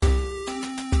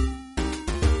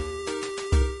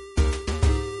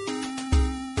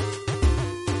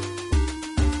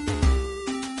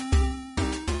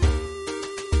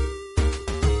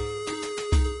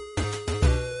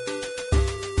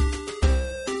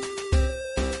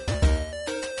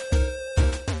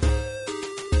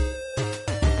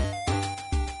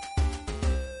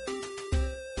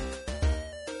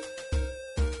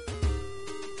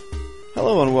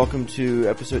Hello and welcome to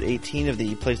episode 18 of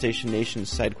the PlayStation Nation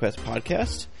Side Quest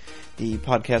podcast, the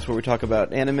podcast where we talk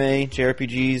about anime,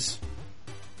 JRPGs,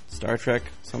 Star Trek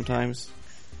sometimes,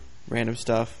 random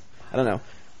stuff. I don't know.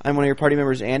 I'm one of your party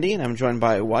members, Andy, and I'm joined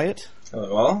by Wyatt.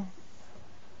 Hello all.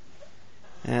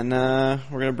 And we're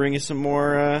going to bring you some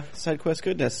more Side Quest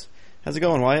goodness. How's it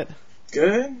going, Wyatt?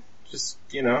 Good. Just,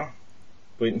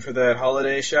 waiting for that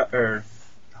holidays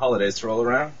to roll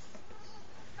around.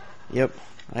 Yep.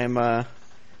 I am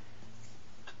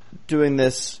doing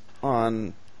this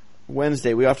on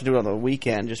Wednesday. We often do it on the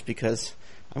weekend just because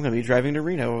I'm going to be driving to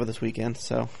Reno over this weekend.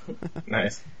 So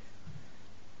Nice.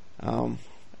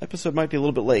 Episode might be a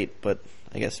little bit late, but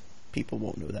I guess people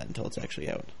won't know that until it's actually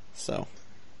out. So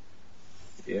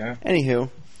Yeah. Anywho,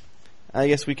 I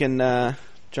guess we can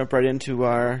jump right into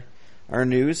our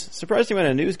news. Surprising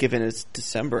amount of news given it's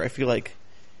December. I feel like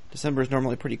December is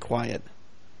normally pretty quiet.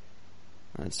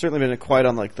 It's certainly been quiet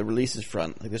on the releases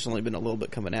front. There's only been a little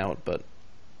bit coming out, but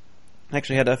I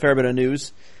actually had a fair bit of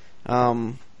news,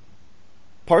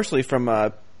 partially from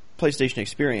PlayStation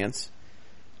Experience.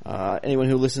 Anyone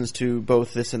who listens to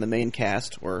both this and the main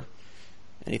cast, or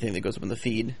anything that goes up in the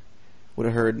feed, would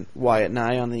have heard Wyatt and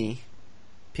I on the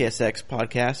PSX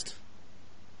podcast.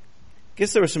 I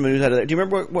guess there was some news out of there. Do you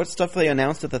remember what stuff they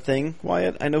announced at the thing,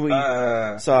 Wyatt? I know we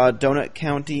saw Donut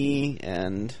County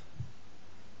and...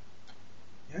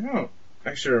 I don't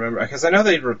actually remember, because I know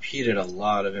they repeated a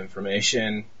lot of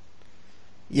information.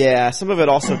 Yeah, some of it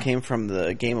also came from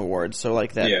the Game Awards, so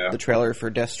the trailer for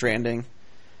Death Stranding,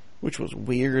 which was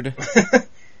weird.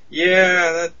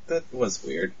 Yeah, that was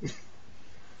weird.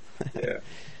 Yeah.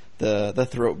 The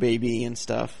throat baby and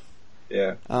stuff.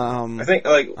 Yeah. I think,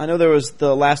 I know there was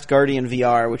The Last Guardian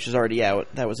VR, which is already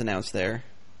out. That was announced there.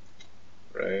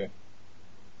 Right.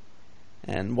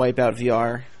 And Wipeout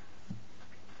VR,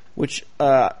 which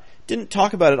didn't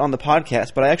talk about it on the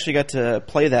podcast, but I actually got to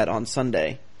play that on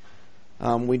Sunday.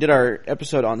 We did our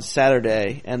episode on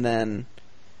Saturday, and then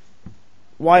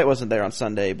Wyatt wasn't there on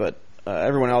Sunday, but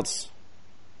everyone else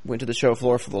went to the show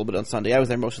floor for a little bit on Sunday. I was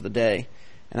there most of the day,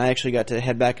 and I actually got to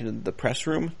head back into the press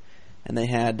room, and they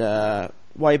had Wipeout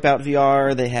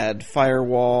VR, they had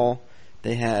Firewall,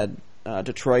 they had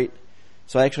Detroit,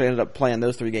 so I actually ended up playing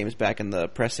those 3 games back in the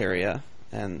press area,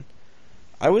 and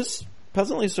I was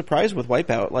pleasantly surprised with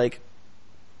Wipeout.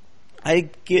 I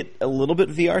get a little bit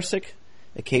VR sick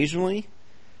occasionally,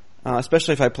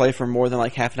 especially if I play for more than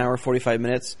half an hour, 45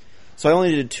 minutes. So I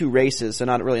only did 2 races, so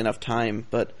not really enough time,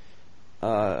 but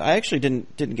I actually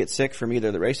didn't get sick from either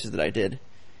of the races that I did,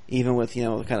 even with,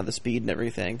 kind of the speed and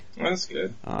everything. That's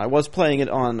good. I was playing it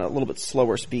on a little bit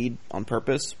slower speed on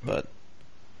purpose, but...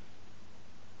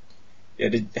 Yeah,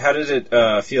 how did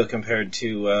it feel compared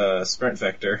to Sprint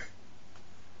Vector?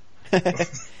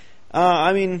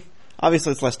 I mean,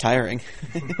 obviously it's less tiring.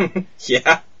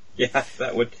 Yeah,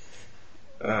 that would,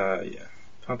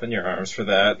 pumping your arms for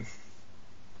that.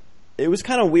 It was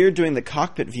kind of weird doing the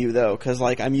cockpit view, though, because,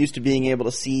 I'm used to being able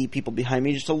to see people behind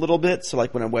me just a little bit, so,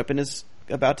 when a weapon is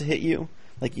about to hit you,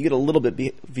 you get a little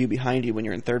bit view behind you when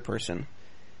you're in third person.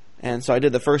 And so I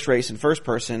did the first race in first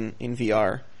person in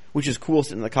VR, which is cool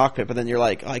sitting in the cockpit, but then you're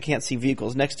like, oh, I can't see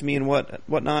vehicles next to me and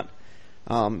whatnot.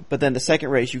 But then the second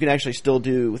race, you can actually still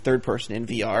do third person in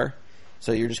VR,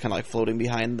 so you're just kind of floating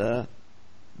behind the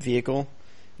vehicle,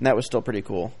 and that was still pretty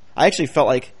cool. I actually felt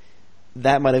like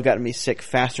that might have gotten me sick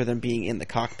faster than being in the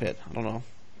cockpit. I don't know.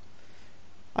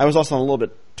 I was also on a little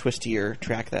bit twistier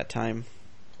track that time.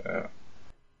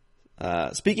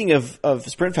 Speaking of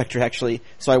Sprint Vector, actually,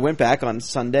 so I went back on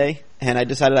Sunday, and I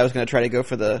decided I was going to try to go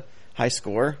for the high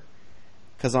score.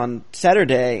 Because on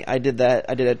Saturday, I did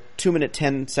a 2 minute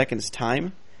 10 seconds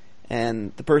time,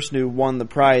 and the person who won the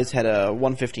prize had a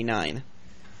 1:59.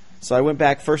 So I went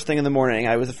back first thing in the morning.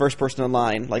 I was the first person in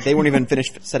line. They weren't even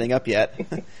finished setting up yet.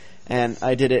 And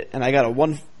I did it, and I got a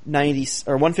 190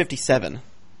 or 157. And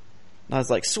I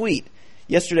was like, sweet.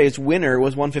 Yesterday's winner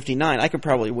was 159. I could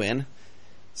probably win.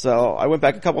 So I went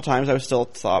back a couple times. I was still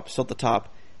at the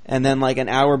top. And then an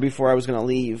hour before I was going to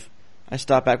leave, I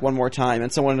stopped back one more time,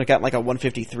 and someone got a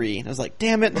 153. And I was like,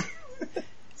 damn it.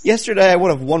 Yesterday I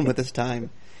would have won with this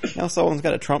time. Now someone's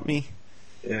got to trump me.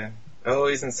 Yeah.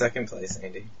 Always in second place,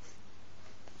 Andy.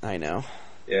 I know.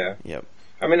 Yeah. Yep.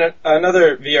 I mean,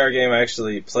 another VR game I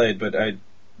actually played, but I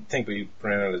think we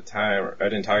ran out of time, or I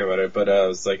didn't talk about it, but I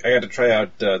was I got to try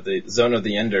out the Zone of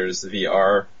the Enders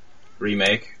VR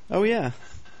remake. Oh, yeah.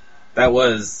 That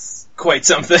was quite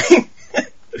something.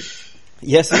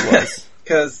 Yes, it was.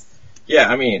 Because, yeah,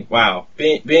 I mean, wow.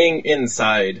 Being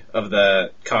inside of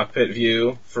the cockpit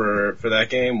view for that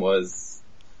game was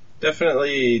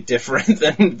definitely different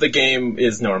than the game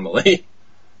is normally.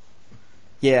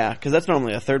 Yeah, because that's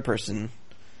normally a third-person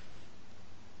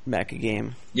mecha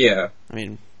game. Yeah. I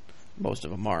mean, most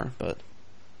of them are, but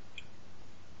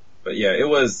yeah, it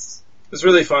was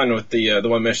really fun with the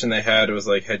one mission they had. It was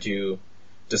like, had you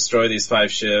destroy these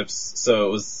 5 ships. So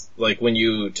it was like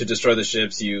to destroy the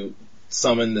ships, you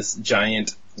summon this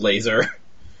giant laser,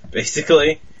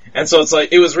 basically. And so it's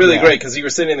like, it was really great because you were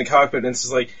sitting in the cockpit and it's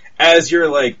just like, as you're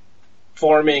like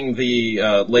forming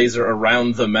the laser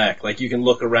around the mech, like you can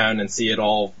look around and see it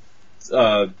all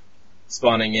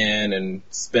spawning in and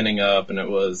spinning up, and it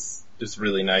was just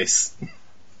really nice.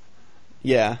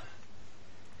 Yeah,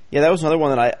 that was another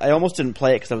one that I almost didn't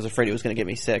play it because I was afraid it was going to get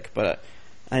me sick, but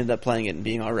I ended up playing it and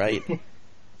being alright.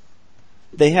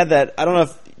 They had that, I don't know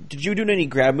did you do any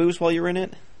grab moves while you were in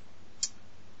it?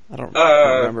 I don't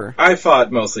remember. I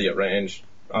fought mostly at range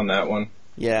on that one.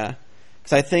 Yeah,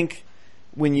 because I think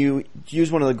when you use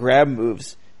one of the grab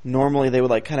moves, normally they would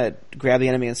like kind of grab the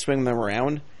enemy and swing them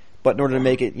around, but in order to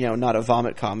make it, not a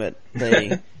vomit comet,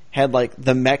 they had like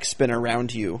the mech spin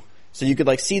around you. So you could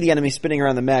like see the enemy spinning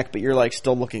around the mech, but you're like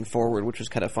still looking forward, which was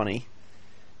kind of funny.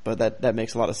 But that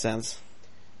makes a lot of sense.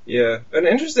 Yeah, an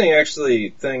interesting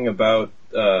actually thing about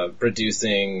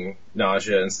reducing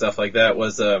nausea and stuff like that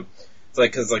was it's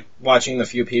like, because like watching the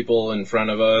few people in front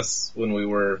of us when we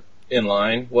were in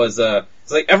line was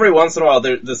it's like every once in a while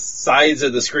the sides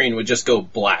of the screen would just go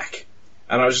black,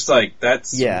 and I was just like,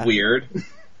 that's weird.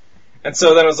 And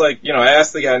so then I was like, I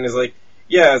asked the guy, and he's like,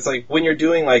 yeah, it's like when you're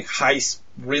doing like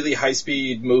really high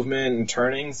speed movement and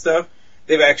turning stuff,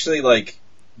 they've actually like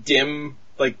dim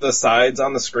like the sides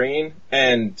on the screen,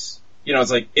 and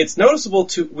it's like it's noticeable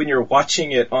to when you're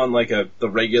watching it on like the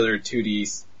regular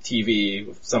 2D TV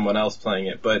with someone else playing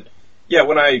it. But yeah,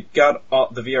 when I got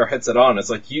the VR headset on, it's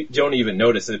like you don't even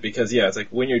notice it because it's like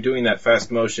when you're doing that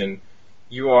fast motion,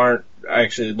 you aren't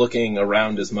actually looking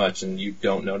around as much and you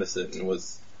don't notice it, and it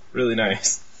was really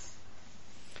nice.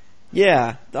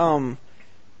 Yeah,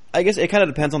 I guess it kind of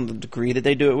depends on the degree that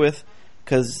they do it with,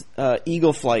 because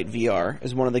Eagle Flight VR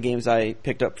is one of the games I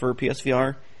picked up for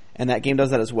PSVR, and that game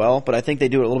does that as well, but I think they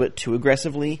do it a little bit too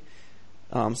aggressively.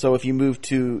 So if you move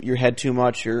to your head too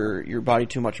much or your body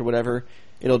too much or whatever,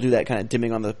 it'll do that kind of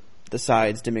dimming on the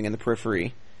sides, dimming in the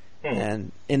periphery.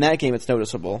 And in that game, it's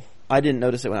noticeable. I didn't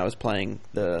notice it when I was playing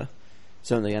the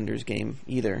Zone of the Enders game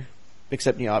either,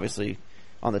 except obviously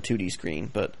on the 2D screen,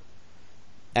 but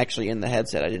actually in the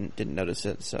headset I didn't notice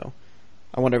it. So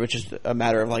I wonder if it's just a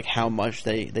matter of like how much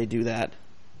they do that.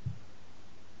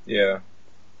 Yeah.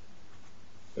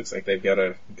 Looks like they've got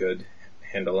a good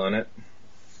handle on it.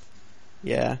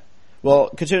 Yeah. Well,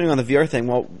 continuing on the VR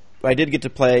thing, I did get to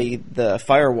play the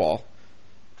Firewall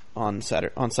on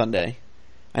Sunday.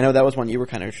 I know that was one you were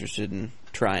kind of interested in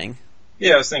trying.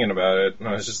 Yeah, I was thinking about it, and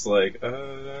I was just like,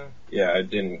 yeah, I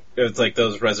didn't. It's like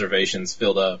those reservations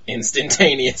filled up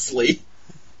instantaneously.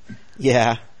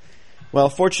 Yeah. Well,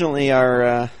 fortunately,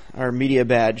 our media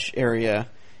badge area,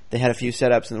 they had a few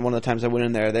setups, and one of the times I went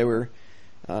in there,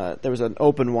 there was an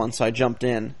open one, so I jumped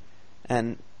in,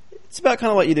 and it's about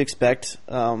kind of what you'd expect.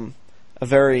 A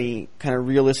very kind of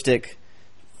realistic,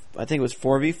 I think it was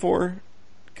 4v4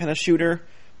 kind of shooter,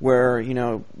 where,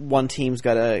 one team's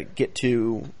got to get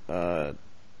to a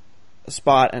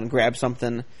spot and grab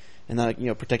something and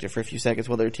then, protect it for a few seconds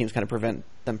while their teams kind of prevent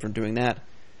them from doing that.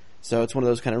 So it's one of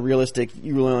those kind of realistic,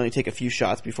 you really only take a few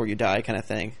shots before you die kind of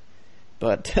thing.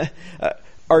 But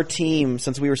our team,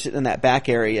 since we were sitting in that back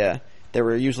area, there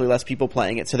were usually less people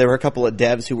playing it, so there were a couple of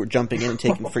devs who were jumping in and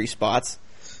taking free spots.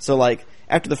 So, like,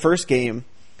 after the first game,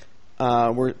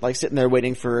 we're, like, sitting there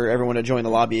waiting for everyone to join the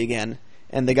lobby again,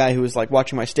 and the guy who was, like,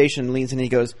 watching my station leans in and he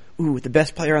goes, "Ooh, the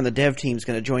best player on the dev team's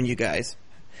going to join you guys."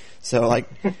 So, like,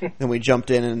 then we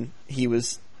jumped in and he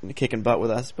was kicking butt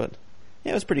with us, but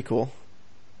yeah, it was pretty cool.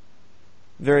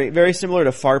 Very, very similar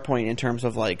to Farpoint in terms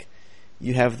of, like,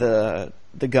 you have the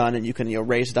gun and you can,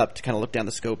 raise it up to kind of look down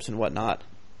the scopes and whatnot.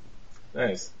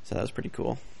 Nice. So that was pretty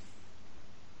cool.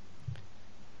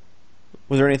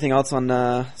 Was there anything else on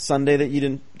Sunday that you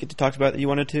didn't get to talk about that you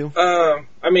wanted to?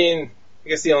 I mean, I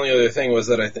guess the only other thing was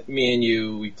that me and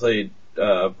you, we played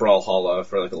Brawlhalla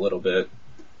for like a little bit.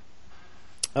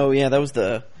 Oh yeah, that was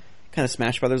the kind of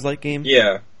Smash Brothers-like game?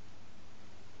 Yeah.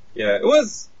 Yeah, it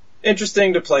was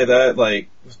interesting to play that, like,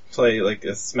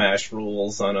 a Smash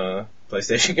rules on a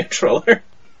PlayStation controller.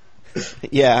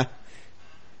 Yeah.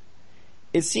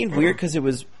 It seemed weird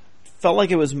because felt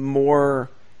like it was more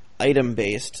item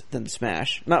based than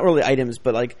Smash. Not really items,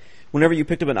 but like whenever you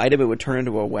picked up an item, it would turn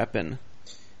into a weapon.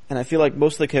 And I feel like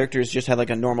most of the characters just had like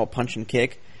a normal punch and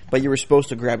kick, but you were supposed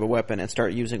to grab a weapon and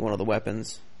start using one of the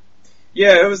weapons.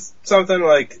 Yeah, it was something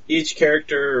like each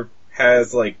character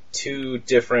has like 2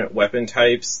 different weapon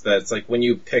types. That's like when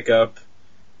you pick up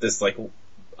this like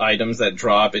items that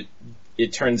drop,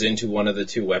 it turns into one of the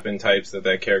 2 weapon types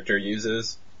that character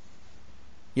uses.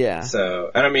 Yeah.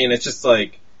 So, and I mean, it's just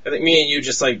like, I think me and you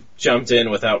just like jumped in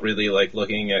without really like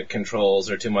looking at controls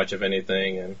or too much of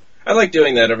anything, and I like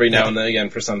doing that every now and then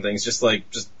again for some things, just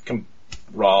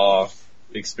raw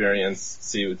experience,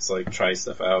 see what's like, try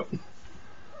stuff out.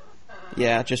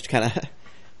 Yeah, just kind of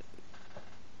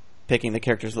picking the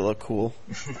characters that look cool.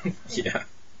 Yeah.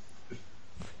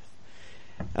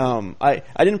 I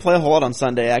didn't play a whole lot on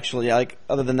Sunday, actually, like,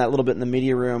 other than that little bit in the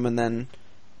media room, and then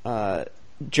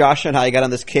Josh and I got on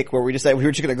this kick where we decided we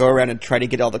were just going to go around and try to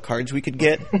get all the cards we could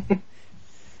get.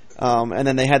 And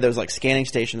then they had those like scanning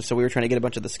stations, so we were trying to get a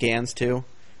bunch of the scans too.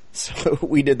 So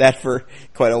we did that for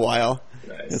quite a while.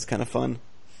 Nice. It was kind of fun.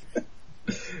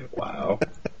 Wow.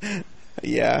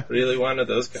 Yeah. Really wanted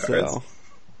those cards. So,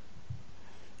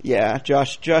 yeah,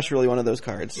 Josh really wanted those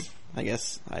cards. I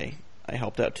guess I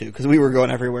helped out too, because we were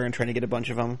going everywhere and trying to get a bunch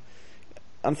of them.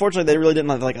 Unfortunately, they really didn't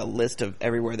have like a list of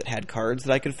everywhere that had cards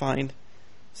that I could find.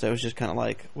 So it was just kind of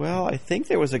like, well, I think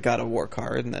there was a God of War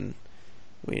card, and then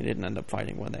we didn't end up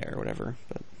finding one there or whatever.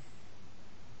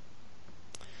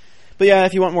 But yeah,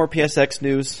 if you want more PSX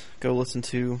news, go listen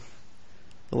to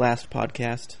the last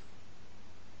podcast.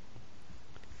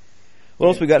 What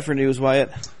else we got for news,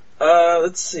 Wyatt?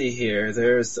 Let's see here.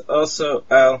 There's also,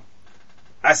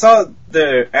 I saw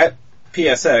at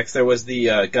PSX there was the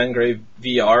Gungrave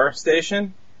VR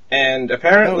station, and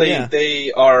apparently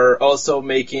they are also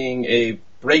making a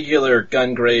regular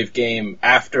Gungrave game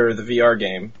after the VR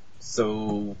game.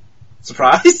 So,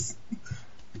 surprise?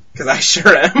 Because I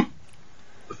sure am.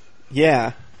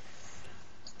 Yeah.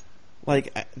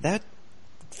 Like, that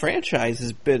franchise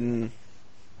has been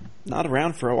not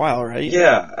around for a while, right?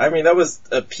 Yeah, I mean, that was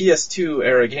a PS2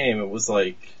 era game. It was,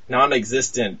 like,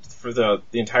 non-existent for the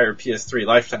entire PS3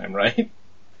 lifetime, right?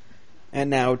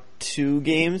 And now 2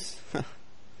 games?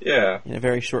 Yeah. In a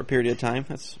very short period of time.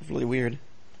 That's really weird.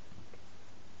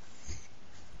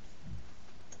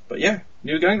 But yeah,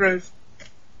 new Gungrave.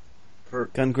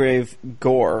 Gungrave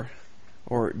Gore,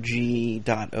 or G.O.R.E.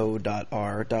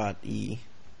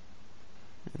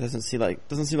 It doesn't seem like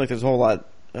there's a whole lot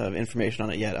of information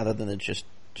on it yet, other than it's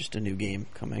just a new game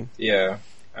coming. Yeah,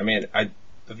 I mean,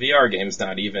 the VR game's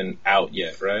not even out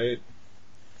yet, right?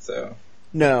 So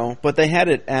no, but they had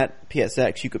it at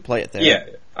PSX. You could play it there. Yeah,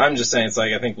 I'm just saying, it's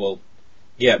like I think we'll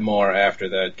get more after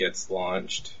that gets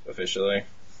launched officially.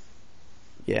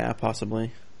 Yeah,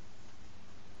 possibly.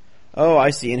 Oh, I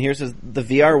see. And here it says the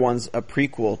VR one's a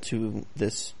prequel to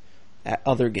this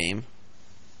other game.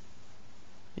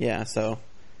 Yeah, so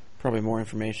probably more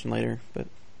information later. But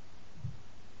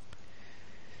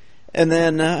and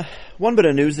then one bit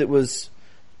of news that was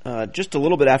just a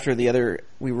little bit after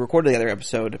we recorded the other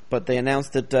episode, but they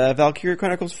announced that Valkyria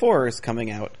Chronicles 4 is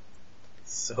coming out.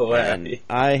 So happy.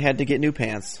 And I had to get new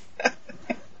pants.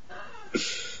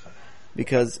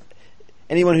 Because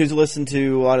anyone who's listened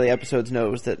to a lot of the episodes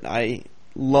knows that I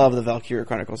love the Valkyria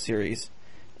Chronicles series.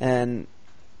 And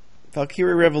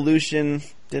Valkyria Revolution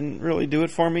didn't really do it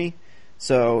for me.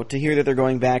 So to hear that they're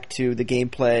going back to the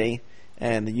gameplay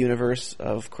and the universe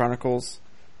of Chronicles,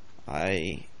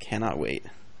 I cannot wait.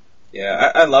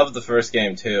 Yeah, I love the first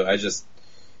game too. I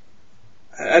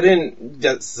didn't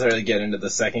necessarily get into the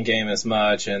second game as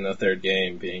much, and the third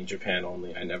game being Japan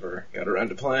only, I never got around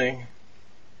to playing.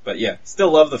 But yeah,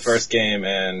 still love the first game,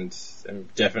 and I'm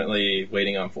definitely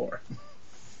waiting on 4.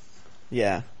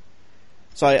 Yeah.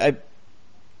 So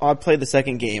I played the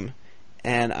second game,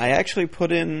 and I actually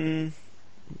put in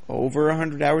over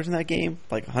 100 hours in that game,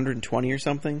 like 120 or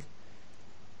something.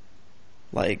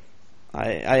 Like,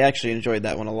 I actually enjoyed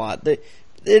that one a lot.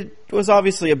 It was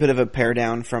obviously a bit of a pare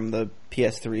down from the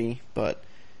PS3, but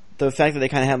the fact that they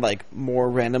kind of had like more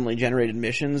randomly generated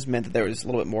missions meant that there was a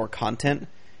little bit more content.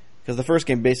 Because the first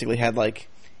game basically had like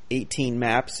 18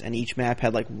 maps, and each map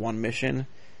had like one mission,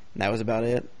 and that was about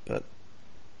it. But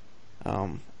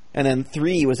and then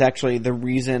 3 was actually the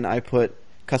reason I put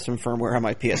custom firmware on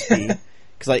my PSP,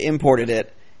 because I imported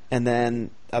it, and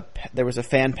then there was a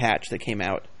fan patch that came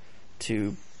out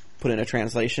to put in a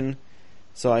translation,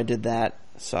 so I did that.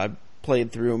 So I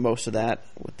played through most of that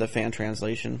with the fan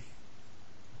translation.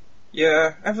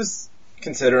 Yeah, I was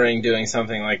considering doing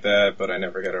something like that, but I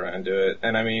never got around to it.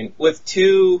 And I mean, with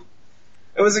 2,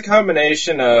 it was a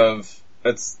combination of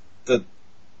the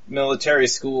military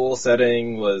school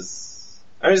setting was.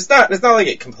 I mean, it's not like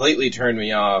it completely turned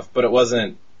me off, but it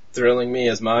wasn't thrilling me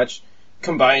as much.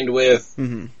 Combined with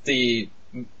the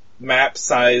map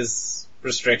size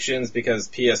restrictions, because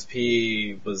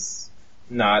PSP was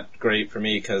not great for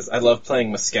me because I love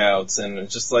playing with scouts, and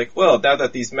it's just like, well, now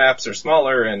that these maps are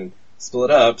smaller and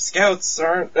split up, scouts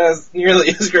aren't as nearly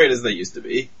as great as they used to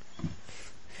be.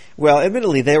 Well,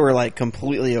 admittedly, they were like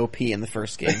completely OP in the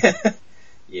first game.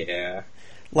 Yeah.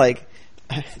 Like,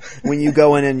 when you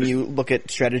go in and you look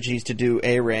at strategies to do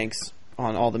A ranks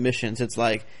on all the missions, it's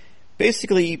like,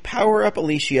 basically power up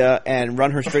Alicia and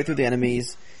run her straight through the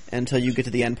enemies until you get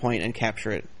to the end point and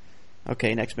capture it.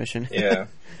 Okay, next mission. Yeah.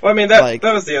 Well, I mean, that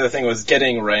was the other thing, was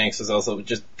getting ranks was also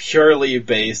just purely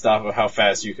based off of how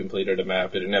fast you completed a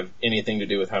map. It didn't have anything to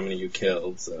do with how many you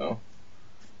killed, so...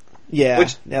 Yeah,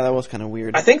 that was kind of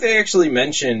weird. I think they actually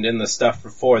mentioned in the stuff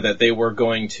before that they were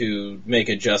going to make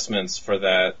adjustments for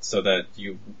that so that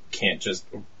you can't just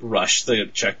rush the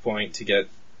checkpoint to get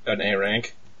an A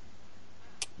rank.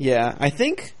 Yeah, I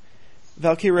think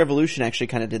Valkyrie Revolution actually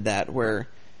kind of did that, where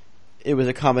it was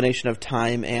a combination of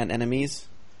time and enemies.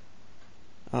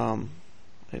 I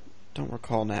don't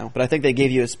recall now, but I think they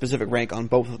gave you a specific rank on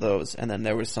both of those, and then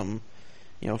there was some,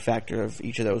 factor of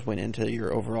each of those went into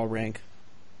your overall rank.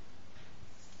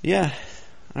 Yeah.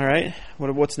 All right.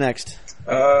 What's next?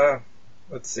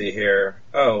 Let's see here.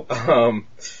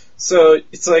 So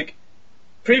it's like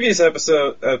previous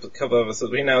episode, a couple of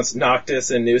episodes, we announced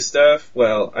Noctis and new stuff.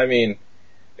 Well, I mean,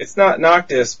 it's not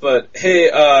Noctis, but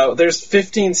hey, there's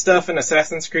 15 stuff in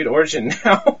Assassin's Creed Origin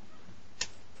now.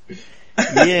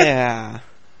 Yeah.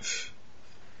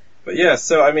 But yeah,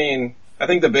 so I mean, I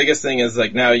think the biggest thing is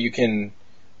like now you can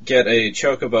get a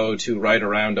chocobo to ride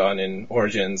around on in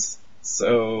Origins.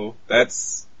 So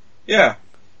that's, yeah,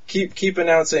 keep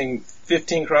announcing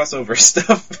 15 crossover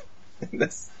stuff.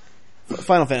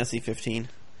 Final Fantasy 15.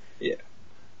 Yeah.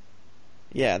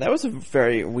 Yeah, that was a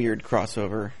very weird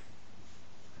crossover.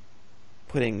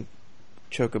 Putting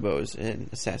chocobos in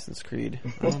Assassin's Creed.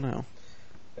 I don't know.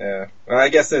 Yeah. Well, I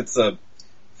guess it's a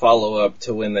follow-up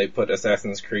to when they put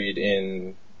Assassin's Creed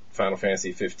in Final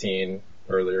Fantasy 15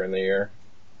 earlier in the year.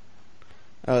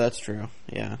 Oh, that's true.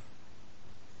 Yeah.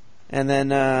 And then,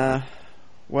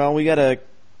 we got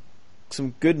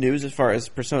some good news as far as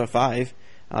Persona 5.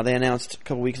 They announced a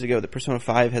couple weeks ago that Persona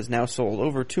 5 has now sold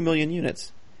over 2 million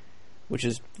units, which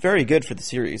is very good for the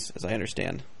series, as I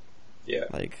understand. Yeah.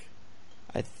 Like,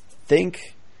 I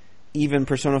think even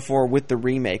Persona 4 with the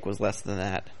remake was less than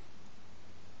that.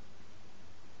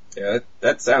 Yeah,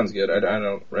 that sounds good. I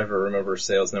don't ever remember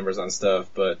sales numbers on stuff,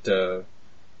 but,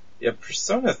 yeah,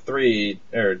 Persona 3,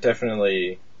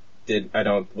 definitely...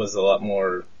 was a lot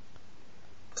more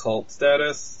cult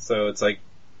status, so it's like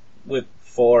with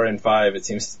 4 and 5 it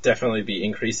seems to definitely be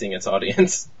increasing its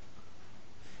audience.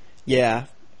 Yeah,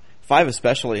 5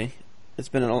 especially. It's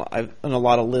been on a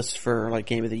lot of lists for like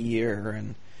Game of the Year,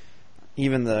 and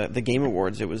even the Game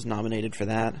Awards it was nominated for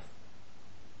that.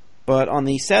 But on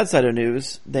the sad side of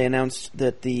news, they announced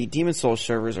that the Demon's Souls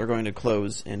servers are going to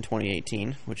close in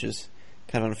 2018, which is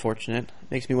kind of unfortunate.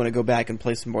 Makes me want to go back and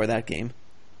play some more of that game.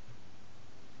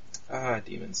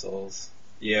 Demon's Souls.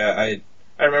 Yeah, I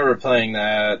remember playing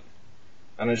that,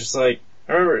 and I was just like,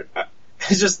 I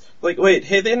just like, wait,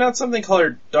 hey, they announced something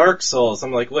called Dark Souls.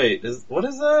 I'm like, wait, what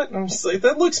is that? And I'm just like,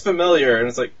 that looks familiar, and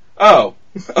it's like, oh,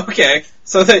 okay.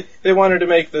 So they wanted to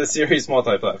make the series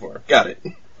multi-platform. Got it.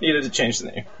 Needed to change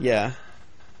the name. Yeah.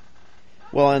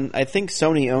 Well, and I think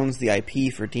Sony owns the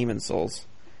IP for Demon's Souls,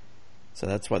 so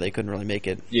that's why they couldn't really make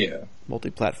it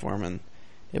multi-platform, and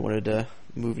they wanted to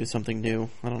move to something new.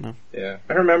 I don't know. Yeah,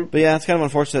 I remember. But yeah, it's kind of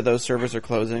unfortunate that those servers are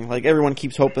closing. Like, everyone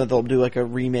keeps hoping that they'll do like a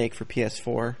remake for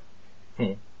PS4.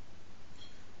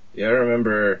 Yeah, I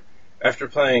remember after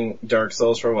playing Dark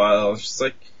Souls for a while, I was just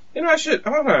like, I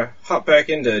want to hop back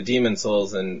into Demon's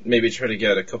Souls and maybe try to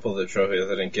get a couple of the trophies I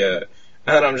didn't get.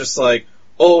 And I'm just like,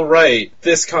 oh right,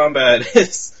 this combat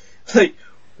is like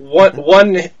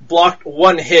one blocked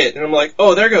one hit, and I'm like,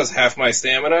 oh, there goes half my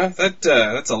stamina.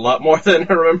 That's a lot more than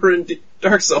I remember in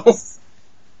Dark Souls.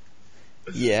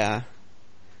 Yeah.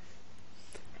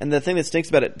 And the thing that stinks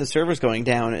about it, the server's going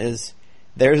down, is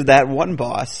there's that one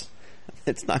boss.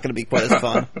 It's not going to be quite as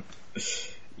fun.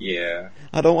 Yeah.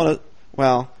 I don't want to...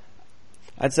 Well,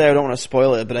 I'd say I don't want to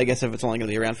spoil it, but I guess if it's only going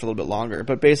to be around for a little bit longer.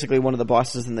 But basically, one of the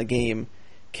bosses in the game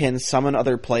can summon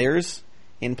other players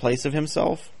in place of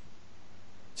himself.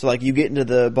 So, like, you get into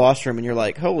the boss room and you're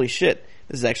like, holy shit,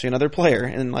 this is actually another player.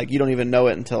 And, like, you don't even know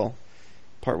it until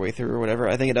partway through or whatever.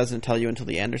 I think it doesn't tell you until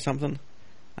the end or something.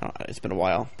 It's been a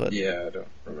while, but... Yeah, I don't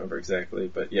remember exactly.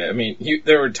 But, yeah, I mean,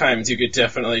 there were times you could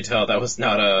definitely tell that was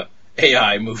not a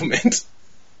AI movement.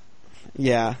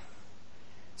 Yeah.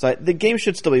 So the game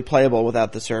should still be playable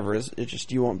without the servers. It's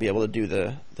just you won't be able to do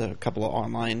the couple of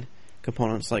online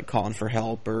components like calling for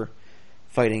help or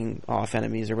fighting off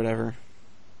enemies or whatever.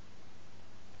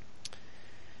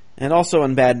 And also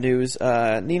in bad news,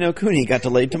 Ni no Kuni got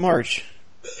delayed to March.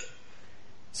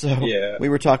 So we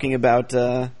were talking about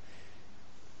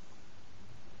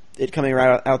it coming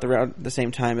out around the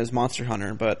same time as Monster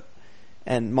Hunter,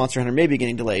 and Monster Hunter may be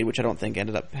getting delayed, which I don't think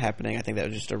ended up happening. I think that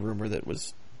was just a rumor that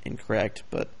was incorrect,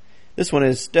 but this one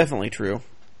is definitely true.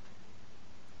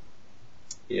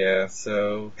 Yeah,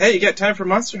 so hey, you got time for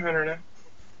Monster Hunter now?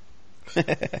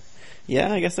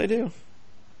 Yeah, I guess I do.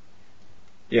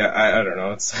 Yeah, I don't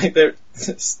know. It's like they're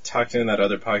talking in that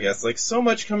other podcast, like so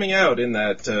much coming out in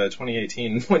that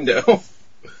 2018 window.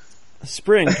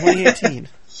 Spring 2018.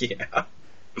 Yeah.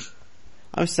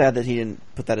 I'm sad that he didn't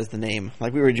put that as the name.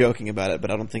 Like, we were joking about it, but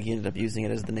I don't think he ended up using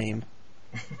it as the name.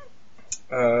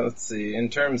 Let's see. In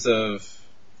terms of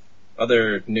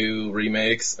other new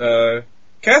remakes,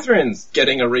 Catherine's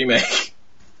getting a remake.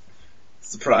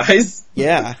 Surprise.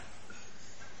 Yeah.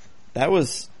 I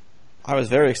was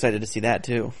very excited to see that,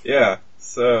 too. Yeah.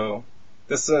 So,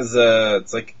 this is,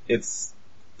 it's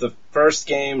the first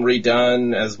game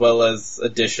redone as well as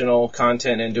additional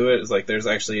content into it. It's like there's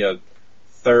actually a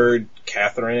third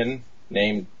Catherine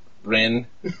named Rin.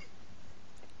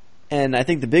 And I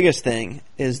think the biggest thing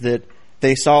is that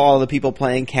they saw all the people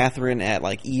playing Catherine at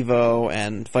like EVO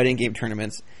and fighting game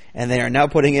tournaments, and they are now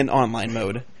putting in online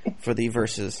mode for the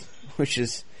verses, which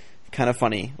is kind of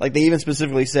funny. Like, they even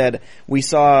specifically said, we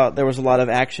saw there was a lot of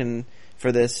action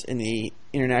for this in the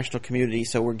international community,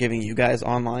 so we're giving you guys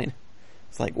online.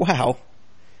 It's like, wow.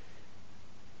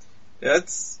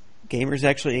 That's... Gamers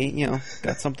actually,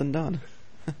 got something done.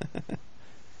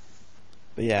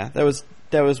 But yeah, that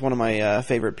was one of my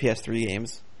favorite PS3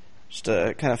 games. Just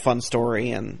a kind of fun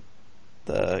story, and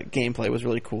the gameplay was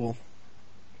really cool.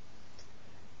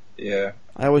 Yeah.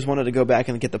 I always wanted to go back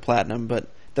and get the platinum, but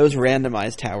those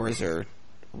randomized towers are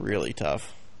really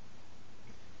tough.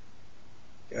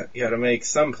 You gotta make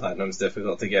some platinums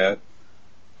difficult to get.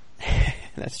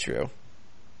 That's true.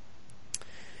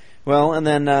 Well, and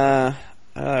then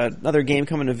another game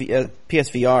coming to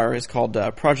PSVR is called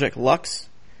Project Lux,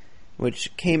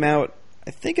 which came out,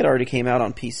 I think it already came out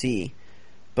on PC,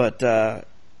 but the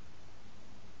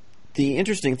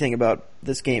interesting thing about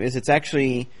this game is it's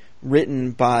actually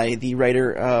written by the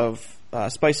writer of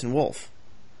Spice and Wolf,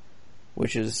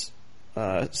 which is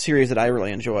a series that I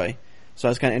really enjoy. So I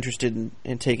was kind of interested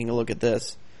in taking a look at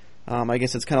this. I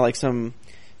guess it's kind of like some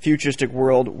futuristic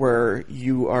world where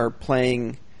you are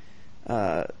playing...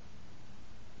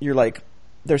 you're like,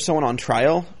 there's someone on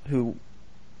trial who,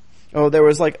 there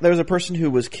was a person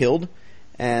who was killed,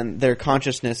 and their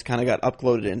consciousness kind of got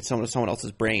uploaded in someone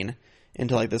else's brain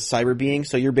into like this cyber being.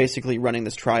 So you're basically running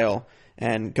this trial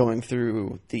and going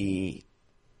through the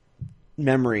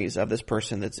memories of this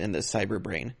person that's in this cyber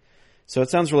brain. So it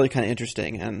sounds really kind of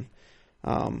interesting, and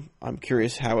I'm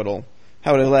curious how it'll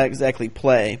exactly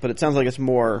play. But it sounds like it's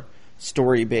more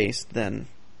story based than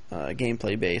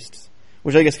gameplay based.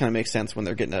 Which I guess kind of makes sense when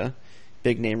they're getting a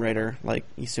big name writer like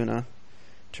Isuna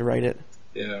to write it.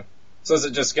 Yeah. So is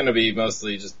it just going to be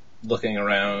mostly just looking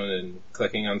around and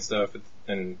clicking on stuff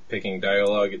and picking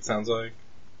dialogue, it sounds like?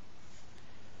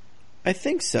 I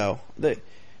think so.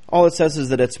 All it says is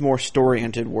that it's more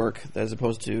story-oriented work as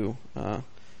opposed to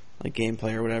like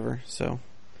gameplay or whatever. So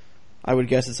I would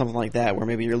guess it's something like that, where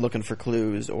maybe you're looking for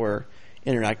clues or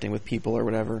interacting with people or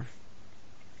whatever.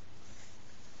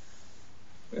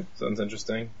 Yeah, sounds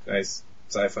interesting. Nice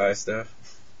sci-fi stuff.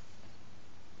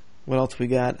 What else we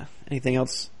got? Anything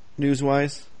else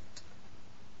news-wise?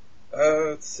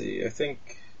 Let's see. I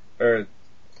think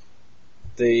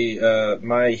the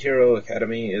My Hero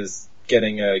Academy is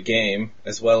getting a game,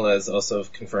 as well as also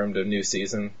confirmed a new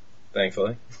season,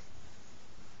 thankfully.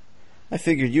 I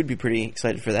figured you'd be pretty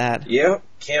excited for that. Yep,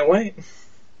 can't wait.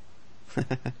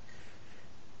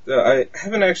 I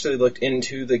haven't actually looked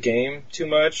into the game too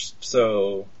much,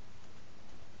 so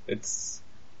it's...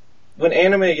 When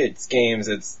anime gets games,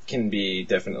 it can be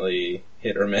definitely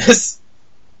hit or miss.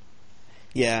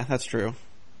 Yeah, that's true.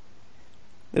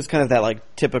 There's kind of that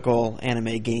like typical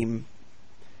anime game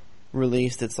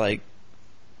release that's like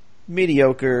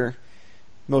mediocre,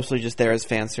 mostly just there as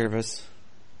fan service.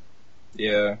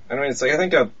 Yeah, I mean, it's like, I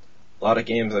think a lot of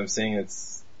games I'm seeing,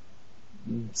 it's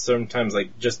sometimes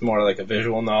like just more like a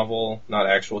visual novel, not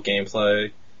actual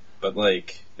gameplay, but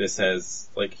like this has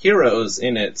like heroes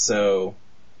in it, so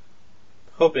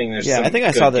hoping there's some good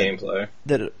gameplay.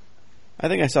 I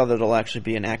think I saw that it'll actually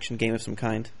be an action game of some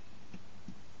kind,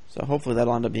 so hopefully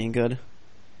that'll end up being good.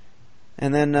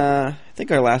 And then I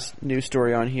think our last news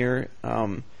story on here,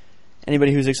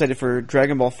 anybody who's excited for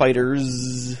Dragon Ball Fighter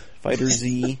Z,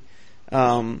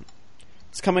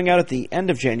 it's coming out at the end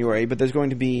of January, but there's going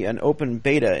to be an open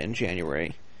beta in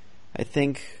January. I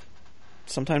think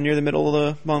sometime near the middle of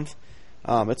the month.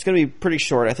 It's going to be pretty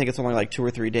short. I think it's only like 2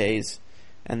 or 3 days,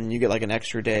 and then you get like an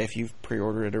extra day if you've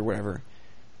pre-ordered it or whatever.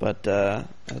 But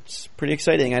that's pretty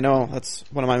exciting. I know that's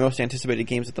one of my most anticipated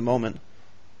games at the moment.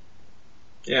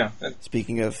 Yeah.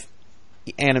 Speaking of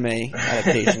anime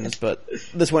adaptations, but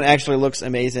this one actually looks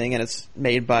amazing, and it's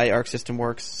made by Arc System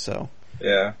Works. So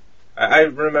yeah, I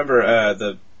remember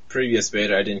the previous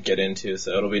beta I didn't get into,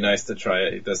 so it'll be nice to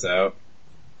try this out.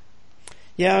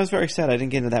 Yeah, I was very sad I didn't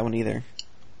get into that one either.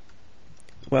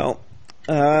 Well,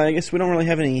 I guess we don't really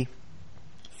have any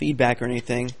feedback or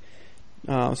anything.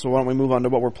 So why don't we move on to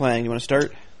what we're playing? You want to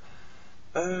start?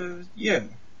 Yeah.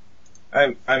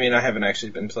 I mean, I haven't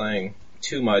actually been playing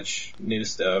too much new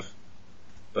stuff,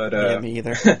 but yeah, me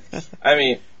either. I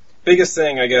mean, biggest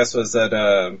thing I guess was that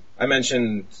I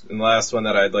mentioned in the last one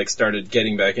that I'd like started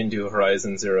getting back into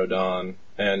Horizon Zero Dawn,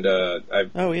 and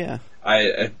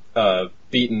I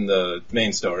beaten the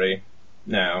main story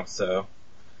now, so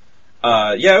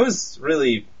yeah, it was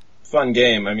really fun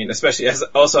game. I mean, especially as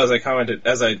I commented,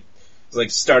 as I was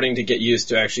like starting to get used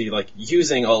to actually like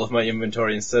using all of my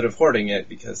inventory instead of hoarding it,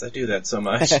 because I do that so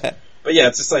much. But yeah,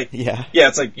 it's just like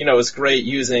it's like, you know, it's great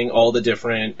using all the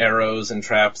different arrows and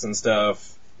traps and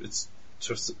stuff. It's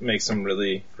just makes some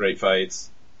really great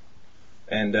fights.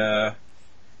 And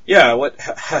yeah,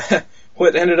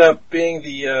 what ended up being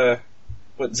the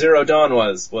what Zero Dawn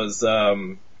was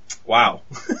wow.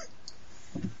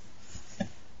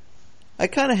 I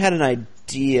kind of had an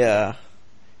idea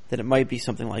that it might be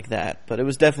something like that, but it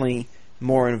was definitely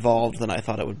more involved than I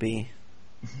thought it would be.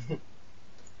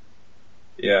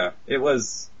 Yeah, it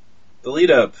was. The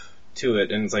lead up to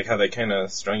it, and it's like how they kind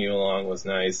of strung you along was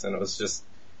nice, and it was just,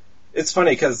 it's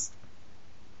funny because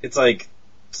it's like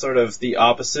sort of the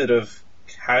opposite of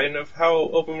kind of how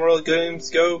open world games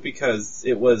go, because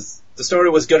the story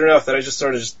was good enough that I just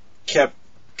sort of just kept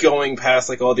going past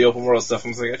like all the open world stuff. I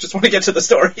was like, I just want to get to the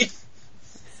story.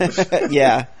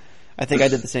 Yeah, I think I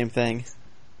did the same thing.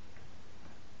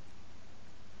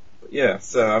 Yeah,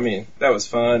 so I mean, that was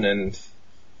fun, and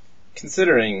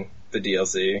considering the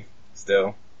DLC,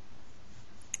 still.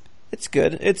 It's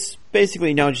good. It's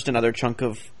basically now just another chunk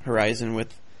of Horizon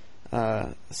with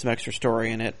some extra story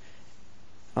in it.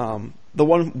 The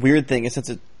one weird thing is,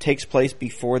 since it takes place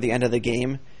before the end of the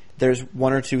game, there's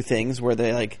 1 or 2 things where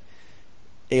they like,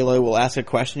 Aloy will ask a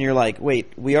question, and you're like,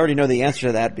 wait, we already know the answer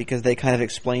to that because they kind of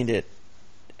explained it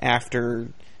after,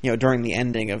 during the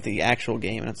ending of the actual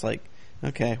game, and it's like,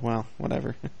 okay, well,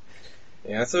 whatever.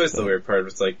 Yeah, that's always the weird part.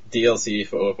 It's like DLC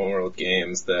for open world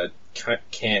games that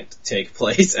can't take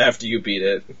place after you beat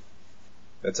it.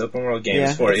 That's open world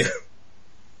games for you.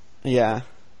 Yeah.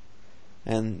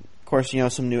 And, of course,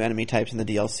 some new enemy types in the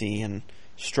DLC and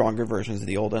stronger versions of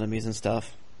the old enemies and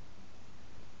stuff.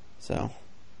 So,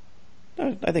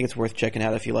 I think it's worth checking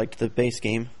out if you liked the base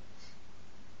game.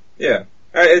 Yeah.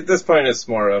 At this point, it's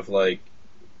more of, like,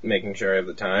 making sure I have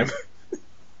the time.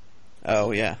 Oh,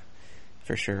 yeah.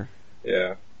 For sure.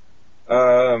 Yeah.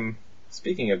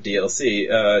 Speaking of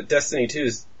DLC, Destiny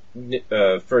 2's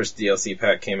first DLC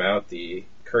pack came out, the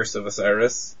Curse of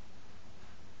Osiris.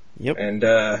 Yep. And,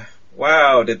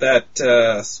 wow, did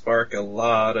that spark a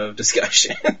lot of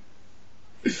discussion.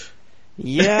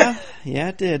 Yeah,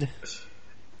 it did.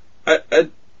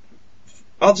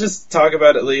 I'll just talk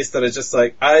about at least that it's just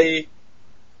like,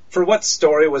 for what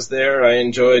story was there, I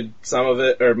enjoyed some of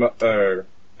it, or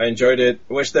I enjoyed it.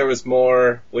 Wish there was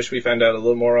more. Wish we found out a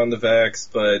little more on the Vex,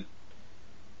 but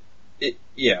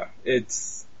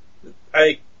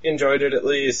I enjoyed it at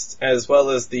least, as well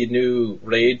as the new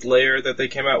raid layer that they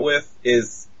came out with.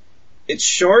 It's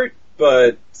short,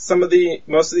 but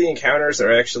most of the encounters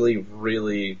are actually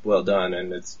really well done,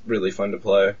 and it's really fun to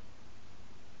play.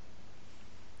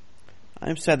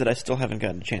 I'm sad that I still haven't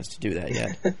gotten a chance to do that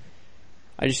yet.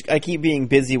 I keep being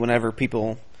busy whenever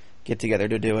people get together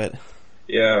to do it.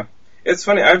 Yeah. It's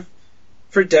funny,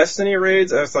 for Destiny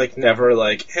raids, I was like never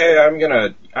like, hey,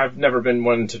 I've never been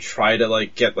one to try to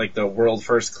like get like the world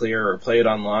first clear or play it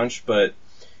on launch, but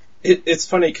it's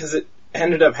funny because it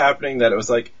ended up happening that it was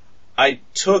like, I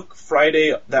took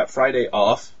that Friday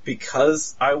off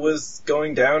because I was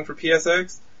going down for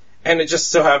PSX, and it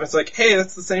just so happens like, hey,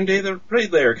 that's the same day the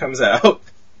raid layer comes out.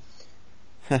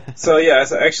 So yeah,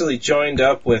 I actually joined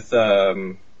up with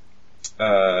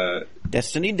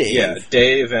Destiny Dave. Yeah,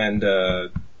 Dave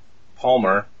and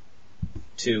Palmer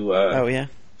to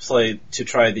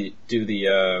do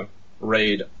the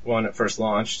raid when it first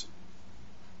launched.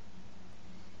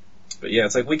 But yeah,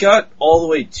 it's like we got all the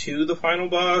way to the final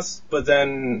boss, but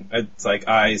then it's like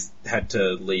I had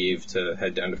to leave to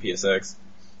head down to PSX.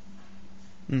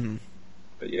 Mm-hmm.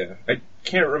 But yeah,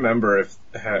 can't remember if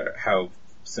how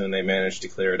soon they managed to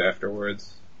clear it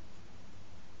afterwards.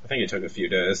 I think it took a few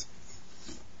days.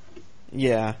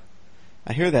 Yeah.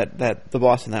 I hear that the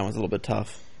boss in that one's a little bit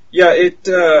tough. Yeah, it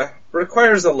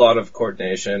requires a lot of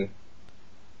coordination.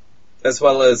 As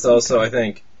well as also, I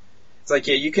think, it's like,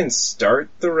 yeah, you can start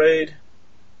the raid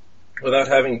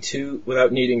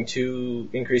without needing to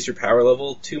increase your power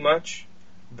level too much.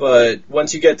 But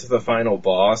once you get to the final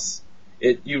boss,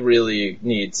 you really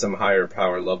need some higher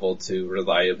power level to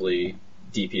reliably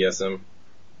DPS him.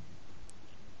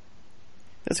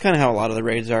 That's kind of how a lot of the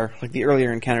raids are. Like, the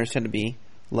earlier encounters tend to be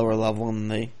lower level, and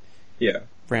they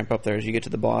ramp up there as you get to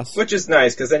the boss. Which is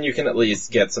nice, because then you can at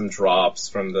least get some drops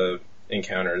from the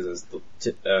encounters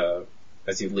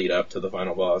as you lead up to the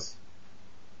final boss.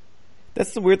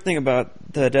 That's the weird thing about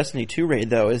the Destiny 2 raid,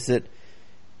 though, is that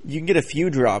you can get a few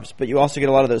drops, but you also get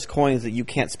a lot of those coins that you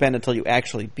can't spend until you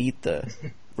actually beat the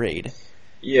raid.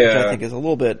 Yeah. Which I think is a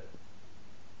little bit,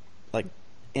 like,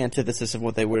 antithesis of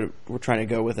what they were trying to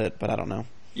go with it, but I don't know.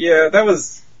 Yeah, that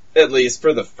was at least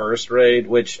for the first raid,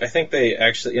 which I think they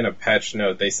actually, in a patch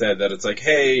note, they said that it's like,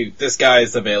 hey, this guy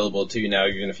is available to you now,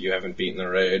 even if you haven't beaten the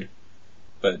raid.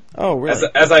 But really?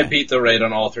 As I beat the raid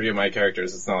on all three of my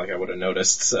characters, it's not like I would have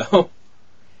noticed, so...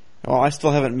 Well, I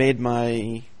still haven't made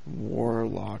my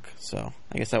Warlock, so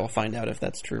I guess I will find out if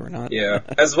that's true or not. Yeah,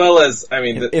 as well as, I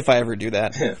mean... if I ever do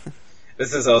that.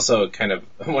 This is also kind of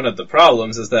one of the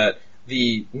problems, is that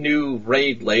the new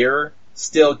raid layer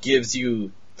still gives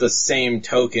you the same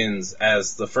tokens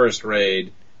as the first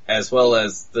raid, as well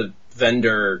as the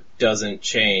vendor doesn't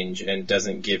change and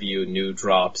doesn't give you new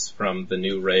drops from the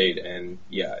new raid, and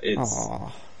yeah, it's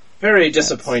very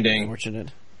disappointing.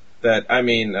 Unfortunate. That, I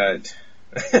mean,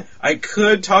 I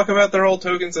could talk about their whole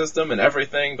token system and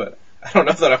everything, but I don't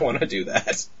know that I want to do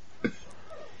that.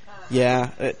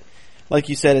 Yeah, like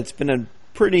you said, it's been a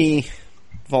pretty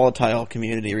volatile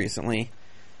community recently.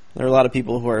 There are a lot of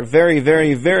people who are very,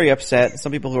 very, very upset,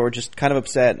 some people who are just kind of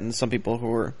upset, and some people who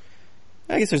are...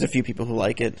 I guess there's a few people who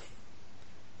like it.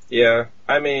 Yeah,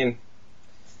 I mean,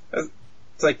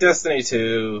 it's like Destiny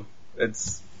 2,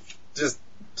 it's just...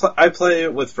 I play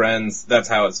it with friends, that's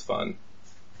how it's fun.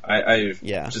 I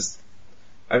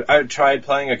tried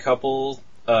playing a couple,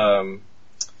 like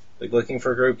looking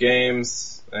for group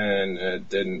games, and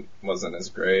it wasn't as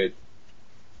great.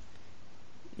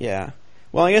 Yeah.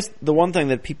 Well, I guess the one thing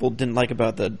that people didn't like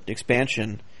about the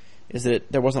expansion is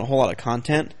that there wasn't a whole lot of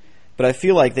content, but I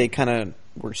feel like they kind of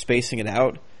were spacing it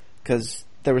out, because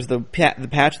there was the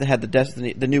patch that had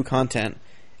the new content,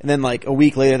 and then like a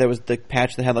week later there was the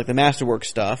patch that had like the Masterwork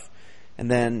stuff,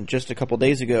 and then just a couple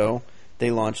days ago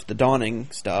they launched the Dawning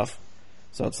stuff.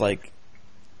 So it's like,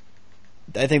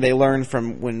 I think they learned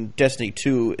from when Destiny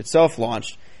 2 itself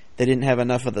launched, they didn't have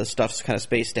enough of the stuff kind of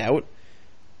spaced out.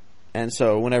 And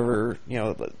so whenever,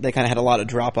 they kind of had a lot of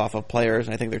drop-off of players,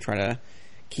 and I think they're trying to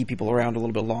keep people around a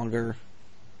little bit longer,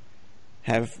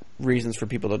 have reasons for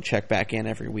people to check back in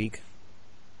every week.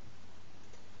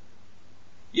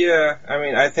 Yeah, I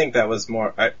mean, I think that was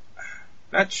more...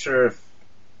 not sure if...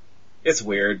 It's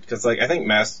weird, because, like, I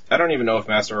think I don't even know if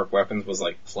Masterwork Weapons was,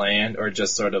 like, planned, or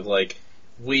just sort of, like,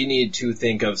 we need to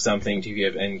think of something to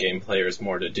give endgame players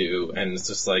more to do, and it's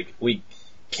just like, we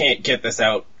can't get this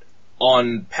out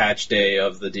on patch day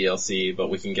of the DLC, but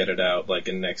we can get it out like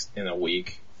in a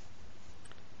week.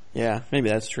 Yeah, maybe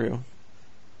that's true.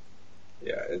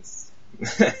 Yeah, it's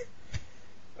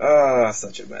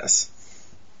such a mess.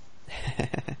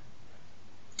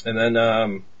 And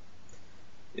then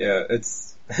yeah,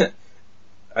 it's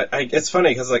it's funny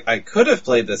because like I could have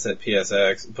played this at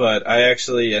PSX, but I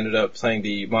actually ended up playing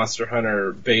the Monster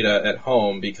Hunter beta at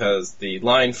home because the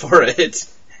line for it at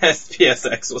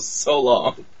PSX was so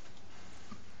long.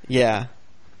 Yeah.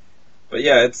 But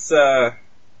yeah, it's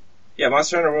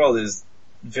Monster Hunter World is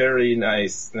very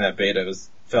nice in that beta. It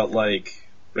felt like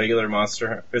regular Monster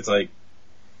Hunter. It's like,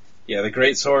 yeah, the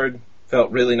Greatsword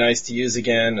felt really nice to use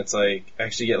again. It's like, I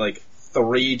actually get like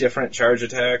 3 different charge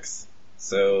attacks.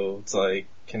 So it's like,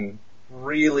 can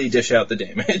really dish out the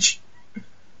damage.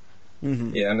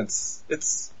 Mm-hmm. Yeah, and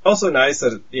it's also nice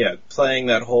that, playing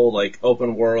that whole like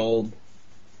open world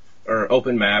or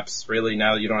open maps, really,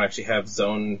 now that you don't actually have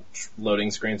zone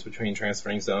loading screens between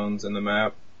transferring zones in the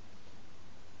map.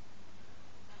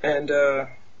 And,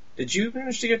 did you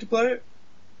manage to get to play it?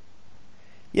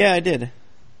 Yeah, I did.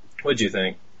 What'd you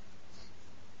think?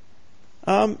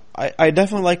 I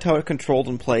definitely liked how it controlled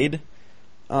and played.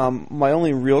 My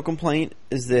only real complaint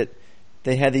is that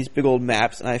they had these big old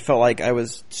maps, and I felt like I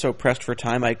was so pressed for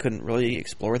time I couldn't really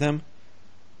explore them.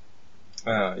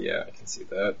 Yeah, I can see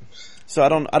that. So I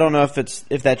don't know if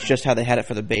that's just how they had it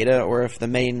for the beta, or if the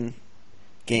main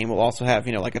game will also have,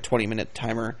 like a 20-minute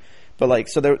timer. But like,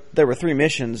 so there were 3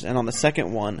 missions, and on the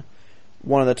second one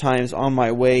of the times on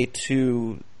my way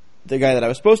to the guy that I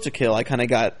was supposed to kill, I kind of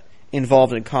got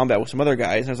involved in combat with some other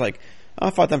guys. And I was like, I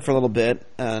fought them for a little bit,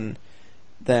 and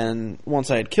then once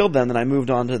I had killed them, then I moved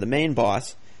on to the main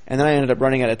boss, and then I ended up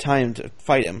running out of time to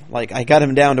fight him. Like, I got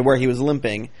him down to where he was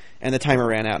limping, and the timer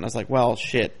ran out, and I was like, well,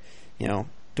 shit,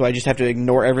 do I just have to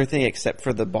ignore everything except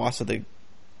for the boss of the,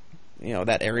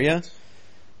 that area?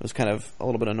 It was kind of a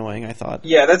little bit annoying, I thought.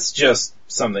 Yeah, that's just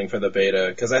something for the beta,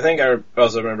 because I think I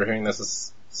also remember hearing this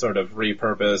as sort of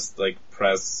repurposed, like,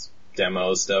 press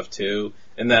demo stuff, too.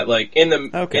 And that, like, in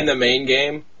the main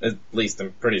game, at least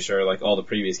I'm pretty sure, like, all the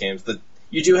previous games,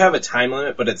 you do have a time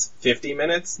limit, but it's 50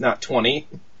 minutes, not 20.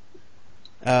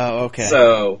 Oh, okay.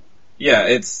 So,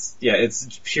 it's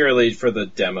purely for the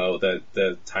demo that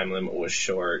the time limit was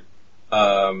short.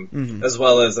 As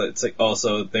well as it's like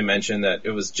also they mentioned that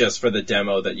it was just for the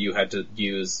demo that you had to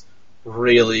use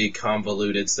really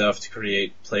convoluted stuff to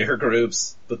create player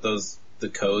groups, but the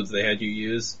codes they had you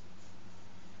use.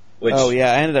 Which,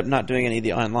 I ended up not doing any of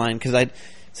the online because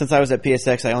since I was at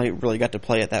PSX, I only really got to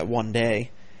play it that one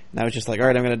day. And I was just like, all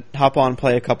right, I'm going to hop on,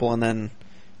 play a couple, and then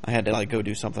I had to like go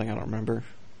do something. I don't remember.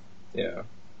 Yeah.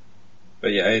 But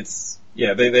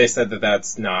they said that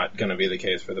that's not going to be the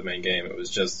case for the main game. It was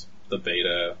just the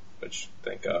beta, which,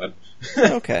 thank God.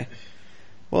 Okay.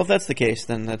 Well, if that's the case,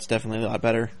 then that's definitely a lot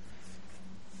better.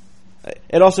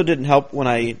 It also didn't help when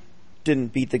I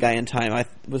didn't beat the guy in time. I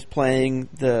was playing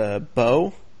the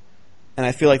bow, and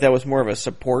I feel like that was more of a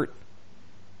support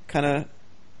kind of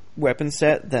weapon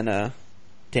set than a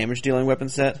damage-dealing weapon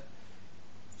set.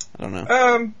 I don't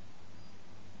know.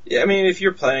 Yeah, I mean, if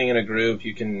you're playing in a group,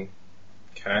 you can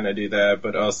kind of do that,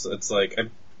 but also it's like,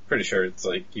 I'm pretty sure it's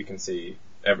like you can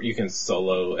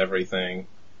solo everything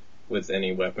with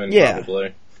any weapon,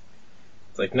 probably.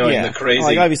 It's like knowing the crazy...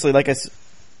 Like, obviously, like yeah,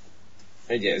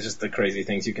 it's just the crazy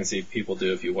things you can see people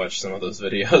do if you watch some of those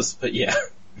videos, but yeah.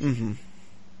 Mm-hmm.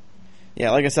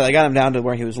 Yeah, like I said, I got him down to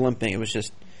where he was limping. It was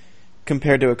just,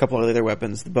 compared to a couple of other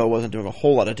weapons, the bow wasn't doing a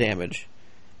whole lot of damage.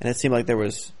 And it seemed like there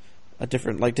was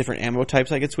different ammo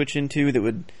types I could switch into that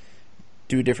would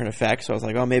do different effects. So I was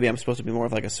like, oh, maybe I'm supposed to be more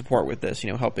of like a support with this,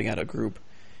 helping out a group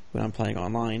when I'm playing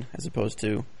online, as opposed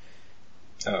to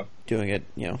doing it,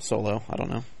 solo. I don't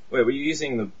know. Wait, were you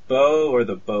using the bow or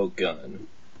the bow gun?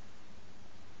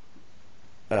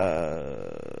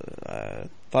 I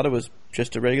thought it was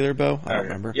just a regular bow. I don't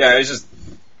remember. Yeah,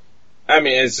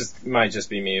 might just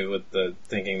be me with the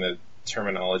thinking the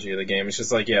terminology of the game. It's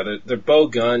just like, the bow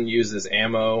gun uses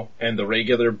ammo, and the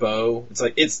regular bow, it's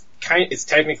like, it's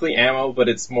technically ammo, but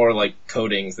it's more like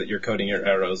coatings that you're coating your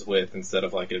arrows with instead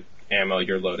of like ammo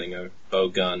you're loading a bow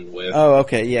gun with. Oh,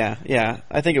 okay, yeah.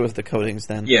 I think it was the coatings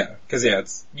then. Yeah, because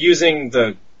it's using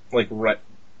the like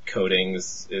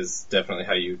coatings is definitely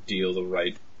how you deal the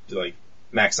right, like,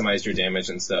 maximize your damage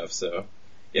and stuff. So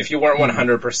if you weren't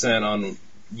 100% on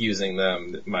using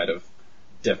them, it might have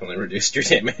definitely reduced your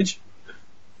damage.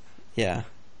 Yeah.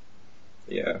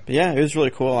 Yeah. But yeah, it was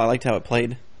really cool. I liked how it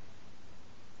played.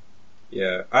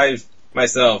 Yeah. I've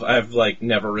like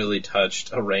never really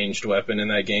touched a ranged weapon in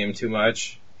that game too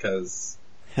much, because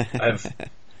playing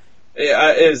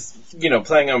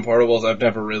on portables, I've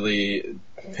never really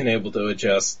been able to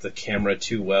adjust the camera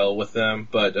too well with them.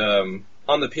 But on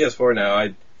the PS4 now,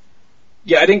 I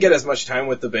didn't get as much time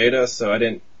with the beta, so I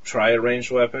didn't try a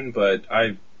ranged weapon, but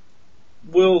I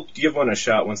will give one a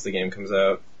shot once the game comes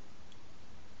out.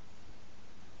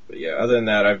 But yeah, other than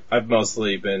that, I've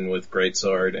mostly been with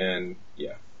Greatsword, and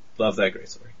love that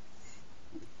Greatsword.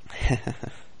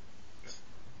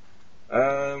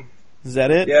 Is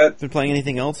that it? Yeah. Been playing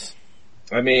anything else?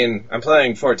 I mean, I'm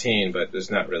playing 14, but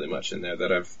there's not really much in there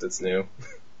that's new.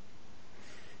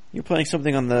 You're playing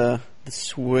something on the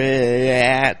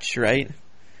Switch, right?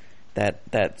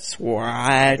 That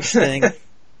Switch thing.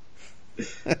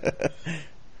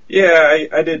 Yeah,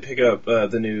 I did pick up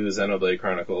the new Xenoblade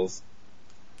Chronicles.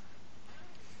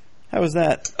 How was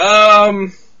that?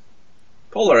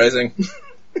 Polarizing.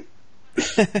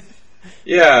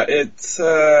 Yeah, it's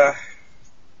the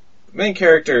main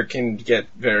character can get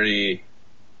very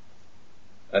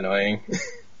annoying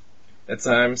at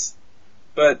times,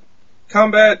 but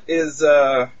combat is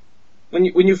when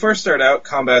you first start out,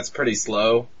 combat's pretty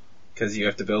slow because you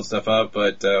have to build stuff up.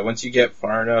 But once you get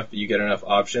far enough, you get enough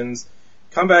options.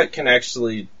 Combat can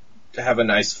actually have a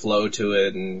nice flow to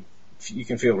it, and you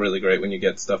can feel really great when you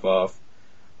get stuff off.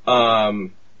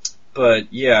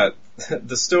 But yeah,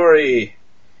 the story.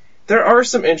 There are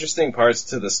some interesting parts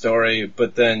to the story,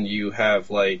 but then you have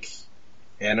like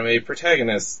anime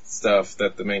protagonist stuff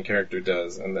that the main character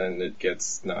does, and then it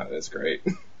gets not as great.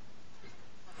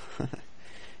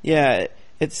 Yeah,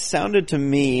 it sounded to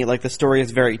me like the story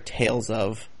is very Tales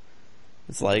of.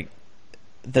 It's like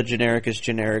the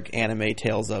generic anime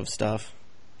Tales of stuff.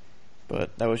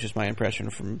 But that was just my impression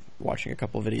from watching a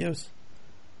couple of videos.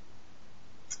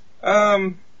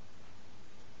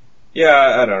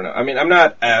 Yeah, I don't know. I mean, I'm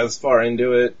not as far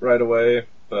into it right away,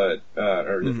 but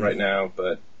right now,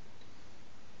 but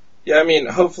yeah, I mean,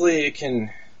 hopefully it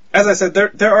can. As I said,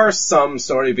 there are some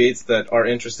story beats that are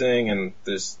interesting, and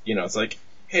there's, it's like,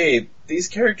 hey, these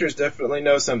characters definitely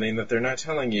know something that they're not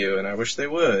telling you, and I wish they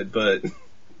would, but.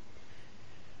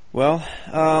 Well,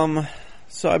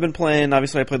 so I've been playing.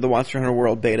 Obviously, I played the Monster Hunter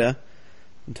World beta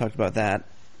and talked about that,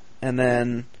 and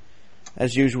then,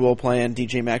 as usual, playing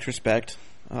DJ Max Respect.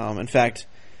 In fact,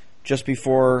 just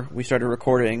before we started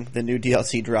recording, the new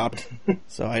DLC dropped,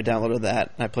 so I downloaded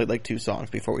that, and I played like 2 songs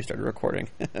before we started recording.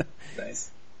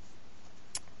 Nice.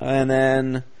 And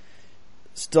then,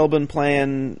 still been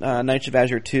playing Knights of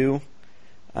Azure 2.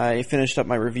 I finished up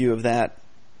my review of that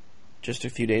just a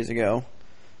few days ago.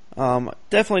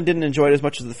 Definitely didn't enjoy it as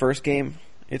much as the first game.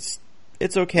 It's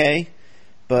okay,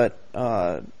 but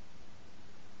the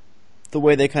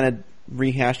way they kind of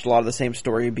rehashed a lot of the same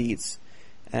story beats,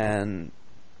 and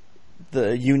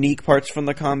the unique parts from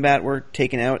the combat were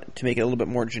taken out to make it a little bit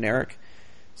more generic.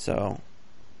 So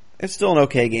it's still an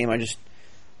okay game.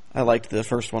 I liked the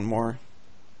first one more.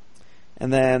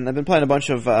 And then I've been playing a bunch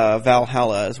of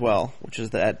Valhalla as well, which is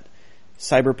that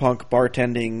cyberpunk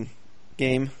bartending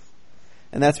game.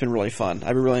 And that's been really fun.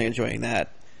 I've been really enjoying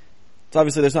that. So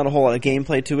obviously there's not a whole lot of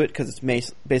gameplay to it, because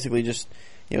it's basically just,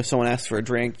 someone asks for a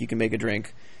drink, you can make a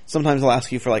drink. Sometimes they'll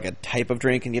ask you for like a type of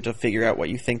drink, and you have to figure out what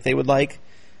you think they would like.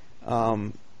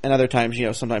 And other times,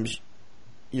 sometimes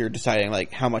you're deciding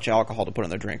like how much alcohol to put in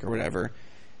their drink or whatever,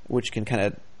 which can kind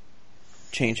of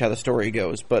change how the story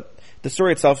goes. But the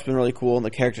story itself has been really cool, and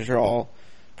the characters are all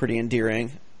pretty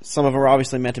endearing. Some of them are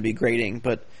obviously meant to be grating,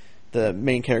 but the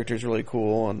main character is really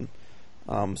cool, and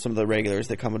some of the regulars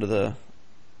that come into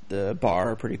the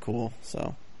bar are pretty cool.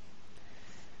 So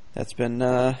that's been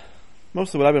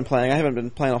mostly what I've been playing. I haven't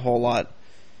been playing a whole lot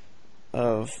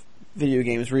of video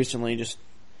games recently. Just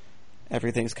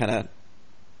everything's kind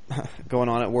of going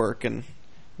on at work and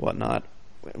whatnot,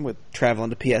 with traveling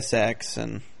to PSX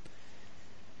and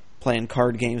playing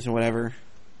card games and whatever.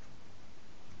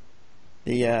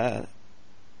 The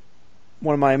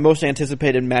one of my most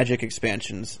anticipated Magic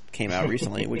expansions came out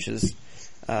recently, which is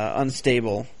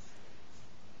Unstable,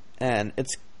 and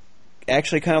it's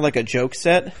actually kind of like a joke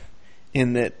set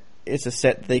in that it's a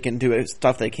set they can do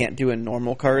stuff they can't do in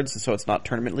normal cards, so it's not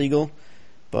tournament legal,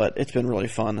 but it's been really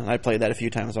fun. I played that a few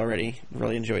times already.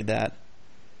 Really enjoyed that.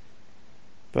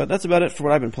 But that's about it for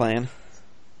what I've been playing.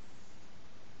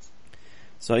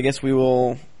 So I guess we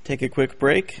will take a quick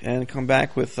break and come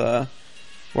back with what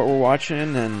we're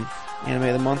watching and anime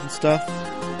of the month and stuff.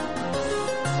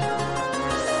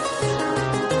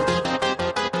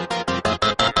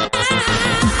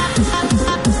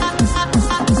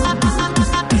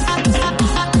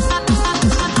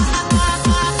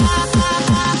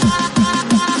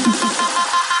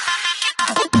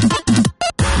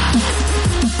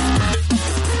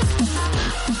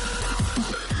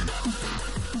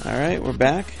 Alright, we're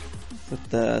back with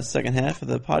the second half of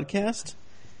the podcast.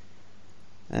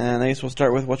 And I guess we'll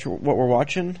start with what we're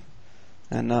watching.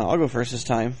 And I'll go first this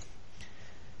time.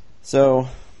 So,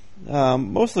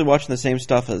 mostly watching the same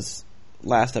stuff as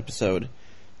last episode.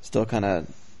 Still kind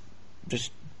of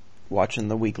just watching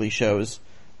the weekly shows.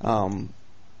 Pretty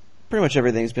much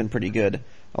everything's been pretty good.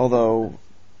 Although,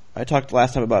 I talked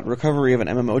last time about Recovery of an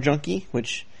MMO Junkie,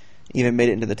 which even made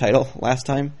it into the title last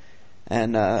time.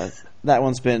 And that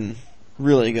one's been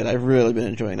really good. I've really been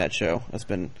enjoying that show. It's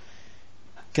been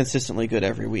consistently good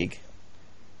every week.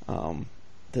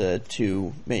 The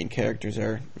two main characters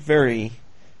are very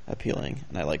appealing,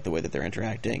 and I like the way that they're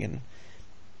interacting, and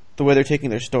the way they're taking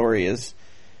their story is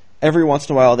every once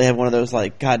in a while they have one of those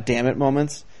like god damn it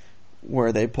moments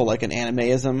where they pull like an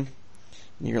animeism,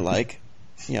 and you're like,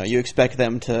 you expect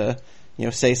them to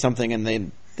say something and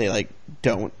they like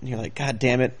don't, and you're like god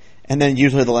damn it, and then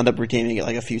usually they'll end up redeeming it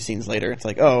like a few scenes later. It's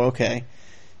like, oh okay,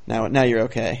 now you're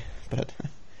okay. But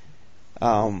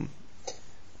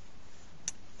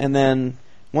and then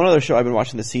one other show I've been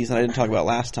watching this season I didn't talk about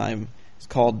last time. It's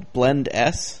called Blend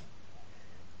S.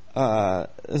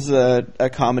 This is a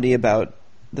comedy about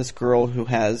this girl who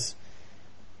has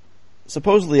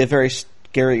supposedly a very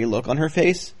scary look on her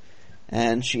face,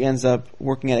 and she ends up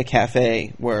working at a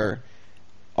cafe where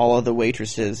all of the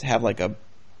waitresses have like a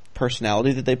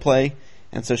personality that they play,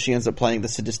 and so she ends up playing the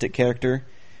sadistic character,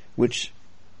 which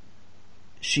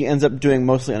she ends up doing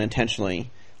mostly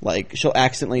unintentionally. Like, she'll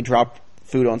accidentally drop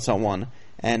food on someone,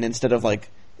 and instead of, like,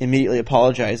 immediately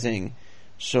apologizing,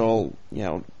 she'll,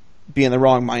 be in the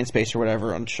wrong mind space or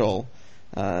whatever, and she'll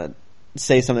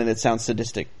say something that sounds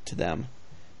sadistic to them.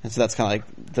 And so that's kind of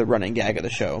like the running gag of the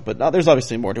show. But there's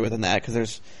obviously more to it than that, because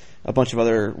there's a bunch of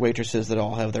other waitresses that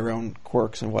all have their own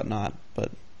quirks and whatnot.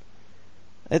 But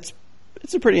it's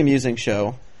a pretty amusing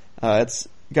show. It's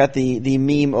got the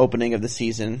meme opening of the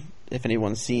season. If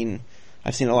anyone's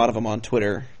I've seen a lot of them on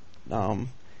Twitter.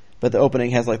 But the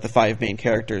opening has like the 5 main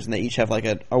characters, and they each have like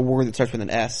a word that starts with an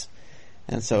S.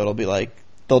 And so it'll be like,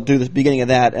 they'll do the beginning of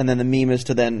that, and then the meme is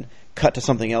to then cut to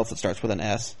something else that starts with an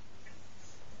S.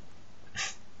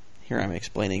 Here I'm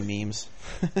explaining memes.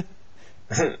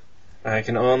 I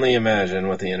can only imagine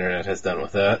what the internet has done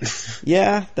with that.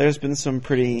 Yeah, there's been some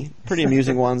pretty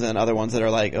amusing ones, and other ones that are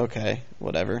like, okay,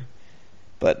 whatever.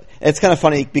 But it's kind of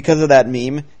funny because of that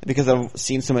meme, because I've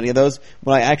seen so many of those.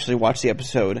 When I actually watch the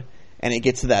episode and it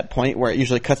gets to that point where it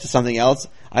usually cuts to something else,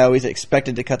 I always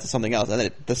expected to cut to something else, and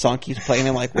then the song keeps playing, and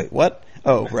I'm like, wait, what?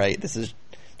 Oh, right, this is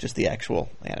just the actual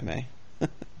anime.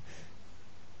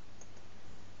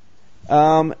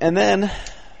 And then a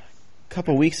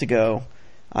couple weeks ago,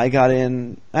 I got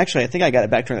in. Actually, I think I got it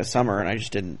back during the summer, and I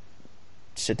just didn't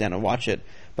sit down and watch it.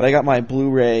 But I got my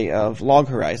Blu-ray of Log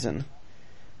Horizon.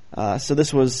 So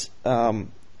this was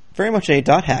very much a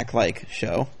Dot Hack-like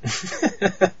show.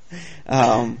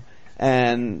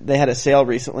 And they had a sale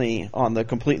recently on the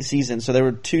complete season. So there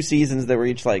were 2 seasons that were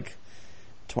each like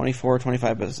 24,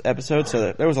 25 episodes.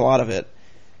 So there was a lot of it.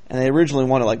 And they originally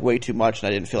wanted like way too much, and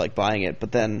I didn't feel like buying it.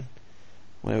 But then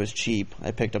when it was cheap, I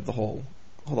picked up the whole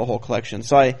collection.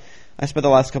 So I spent the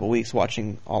last couple weeks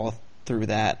watching all through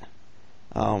that.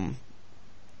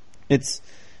 It's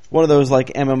one of those like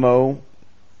MMO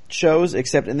shows,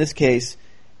 except in this case,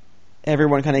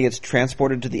 everyone kind of gets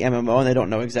transported to the MMO, and they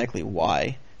don't know exactly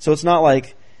why. So it's not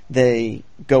like they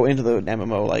go into the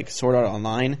MMO like Sword Art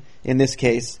Online. In this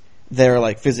case, they're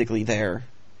like physically there,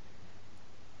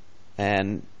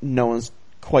 and no one's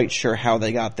quite sure how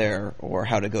they got there or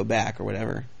how to go back or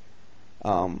whatever.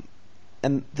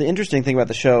 And the interesting thing about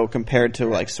the show compared to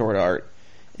like Sword Art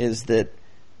is that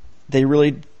they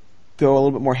really go a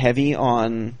little bit more heavy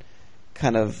on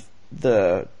kind of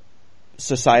the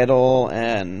societal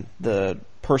and the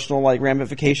personal like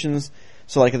ramifications.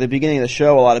 So like at the beginning of the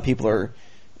show, a lot of people are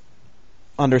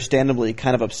understandably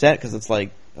kind of upset because it's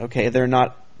like, okay, they're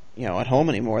not at home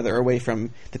anymore. They're away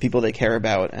from the people they care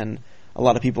about, and a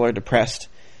lot of people are depressed.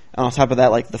 And on top of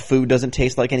that, like the food doesn't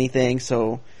taste like anything,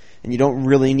 and you don't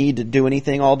really need to do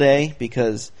anything all day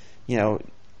because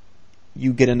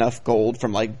you get enough gold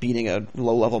from like beating a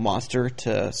low level monster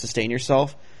to sustain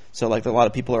yourself. So like a lot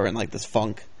of people are in like this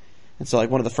funk, and so like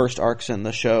one of the first arcs in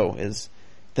the show is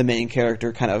the main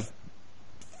character kind of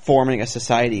forming a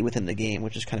society within the game,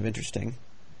 which is kind of interesting.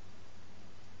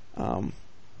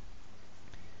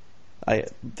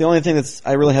 The only thing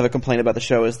I really have a complaint about the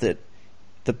show is that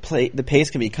the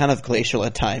pace can be kind of glacial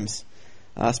at times,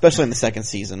 especially in the second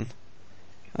season.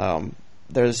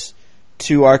 There's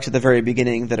 2 arcs at the very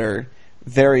beginning that are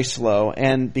very slow,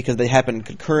 and because they happen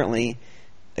concurrently,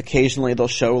 occasionally they'll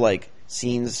show like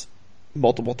scenes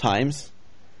multiple times,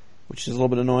 which is a little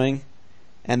bit annoying.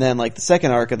 And then like the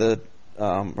second arc of the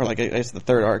or like I guess the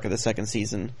third arc of the second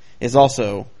season is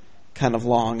also kind of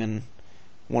long and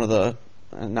one of the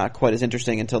not quite as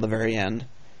interesting until the very end.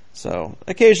 So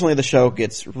occasionally the show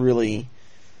gets really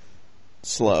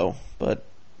slow, but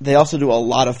they also do a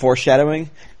lot of foreshadowing,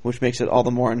 which makes it all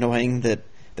the more annoying that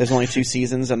there's only 2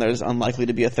 seasons and there's unlikely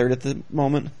to be a third at the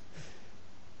moment.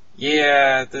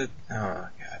 Yeah, the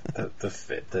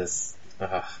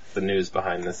news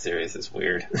behind this series is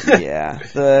weird. Yeah,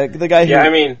 the guy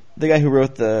who the guy who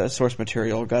wrote the source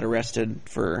material got arrested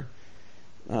for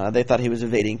they thought he was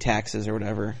evading taxes or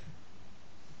whatever.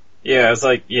 Yeah, it's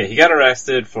like, he got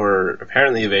arrested for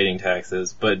apparently evading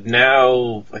taxes, but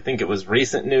now, I think it was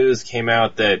recent news came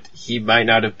out that he might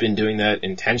not have been doing that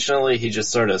intentionally, he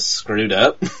just sort of screwed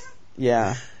up.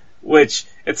 Yeah. Which,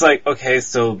 it's like, okay,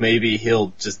 so maybe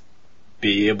he'll just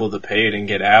be able to pay it and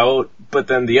get out, but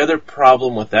then the other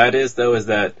problem with that is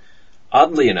that,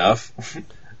 oddly enough,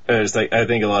 it's like, I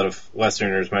think a lot of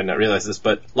Westerners might not realize this,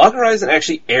 but Log Horizon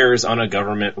actually airs on a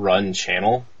government-run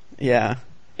channel. Yeah.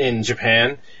 In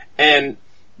Japan. And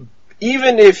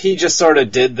even if he just sort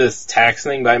of did this tax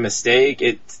thing by mistake,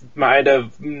 it might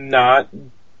have not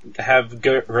have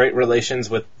great relations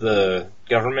with the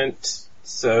government,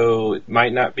 so it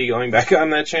might not be going back on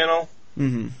that channel.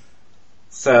 Mm-hmm.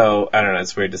 So, I don't know,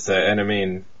 it's weird to say. And I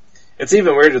mean, it's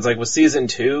even weird. It's like with season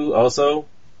 2 also,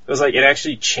 it was like it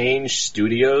actually changed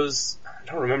studios. I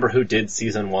don't remember who did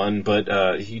season 1, but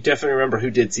you definitely remember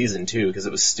who did season 2 because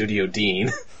it was Studio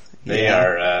Dean. They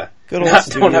don't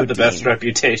have the best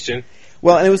reputation.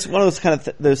 Well, and it was one of those kind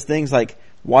of those things like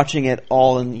watching it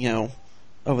all in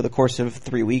over the course of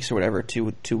 3 weeks or whatever,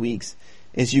 2 weeks,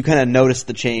 is you kind of notice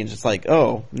the change. It's like,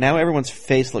 oh, now everyone's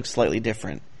face looks slightly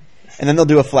different. And then they'll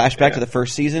do a flashback to the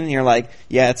first season, and you're like,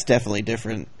 yeah, it's definitely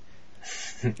different.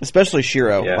 Especially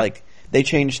Shiro. Yeah. Like, they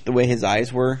changed the way his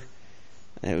eyes were.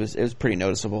 It was pretty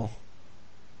noticeable.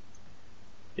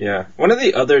 Yeah. One of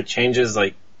the other changes,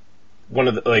 like,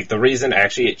 the reason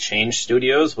actually it changed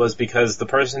studios was because the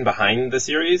person behind the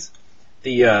series,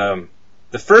 the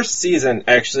first season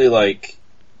actually, like,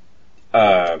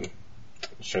 I'm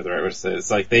sure the right way to say it, it's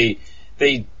like they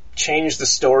changed the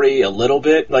story a little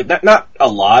bit, like not a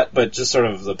lot, but just sort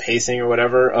of the pacing or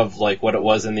whatever of like what it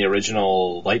was in the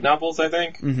original light novels, I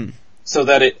think, so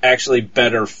that it actually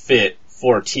better fit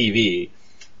for TV.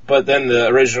 But then the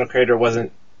original creator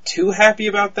wasn't too happy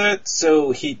about that,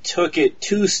 so he took it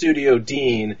to Studio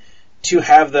Dean to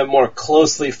have them more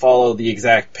closely follow the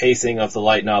exact pacing of the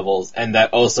light novels, and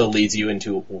that also leads you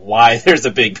into why there's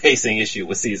a big pacing issue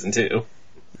with season 2.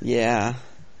 Yeah.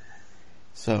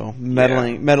 So,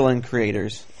 meddling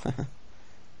creators.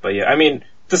 But yeah, I mean,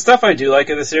 the stuff I do like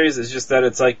of the series is just that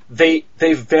it's like, they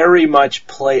very much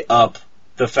play up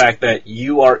the fact that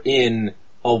you are in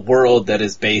a world that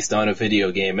is based on a video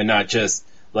game, and not just,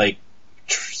 like,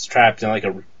 trapped in, like,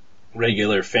 a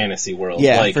regular fantasy world.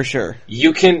 Yeah, like, for sure.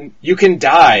 You can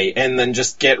die and then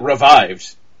just get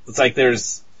revived. It's like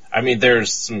there's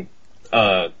some,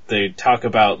 they talk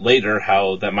about later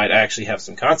how that might actually have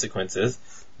some consequences,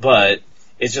 but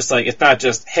it's just like, it's not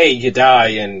just, hey, you die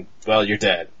and, well, you're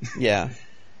dead. Yeah.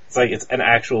 It's like, it's an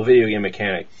actual video game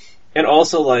mechanic. And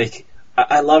also, like,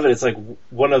 I love it. It's like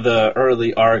one of the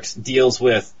early arcs deals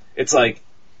with, it's like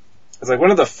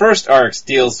one of the first arcs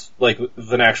deals, like,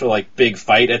 with an actual, like, big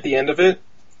fight at the end of it.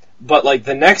 But, like,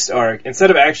 the next arc,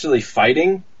 instead of actually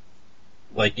fighting,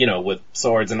 like, with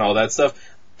swords and all that stuff,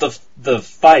 the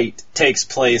fight takes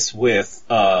place with,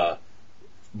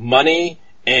 money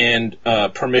and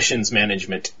permissions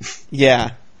management.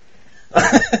 Yeah.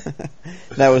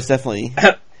 That was definitely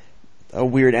a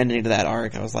weird ending to that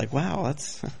arc. I was like, wow,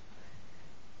 that's...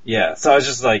 Yeah, so I was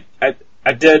just like,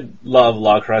 I did love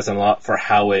Log Horizon a lot for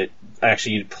how it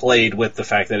actually played with the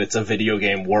fact that it's a video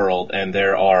game world and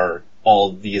there are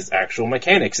all these actual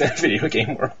mechanics in a video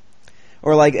game world.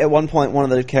 Or like at one point one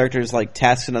of the characters like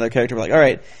tasks another character, like,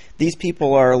 alright, these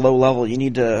people are low level, you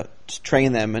need to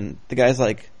train them, and the guy's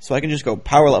like, so I can just go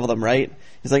power level them, right?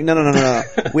 He's like, no.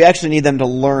 We actually need them to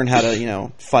learn how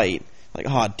to, fight. Like,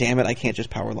 oh, damn it, I can't just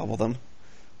power level them.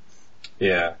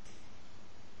 Yeah.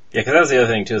 Yeah, because that was the other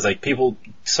thing, too, is, like, people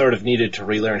sort of needed to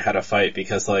relearn how to fight,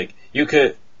 because, like,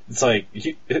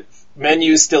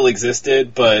 menus still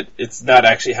existed, but it's not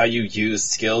actually how you use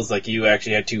skills. Like, you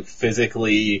actually had to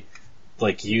physically,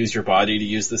 like, use your body to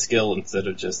use the skill instead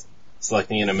of just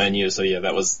selecting in a menu. So, yeah,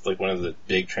 that was, like, one of the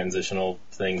big transitional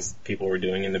things people were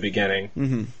doing in the beginning.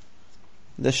 Mm-hmm.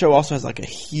 The show also has, like, a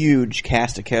huge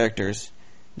cast of characters.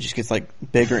 It just gets, like,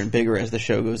 bigger and bigger as the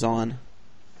show goes on.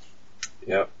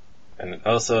 Yep. And it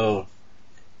also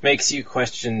makes you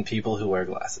question people who wear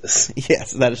glasses.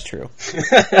 Yes, that is true.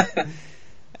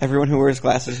 Everyone who wears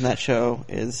glasses in that show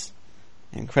is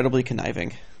incredibly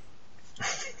conniving.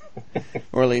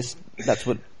 Or at least that's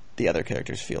what the other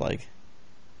characters feel like.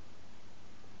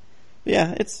 But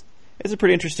yeah, it's a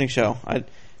pretty interesting show.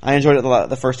 I enjoyed it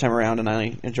the first time around, and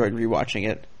I enjoyed rewatching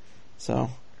it. So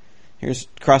here's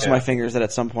crossing my fingers that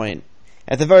at some point,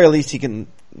 at the very least, he can,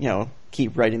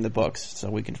 keep writing the books so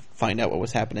we can find out what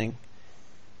was happening.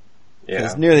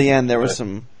 Because near the end, there was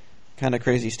some kind of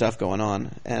crazy stuff going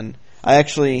on. And I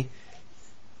actually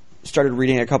started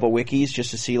reading a couple wikis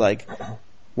just to see, like,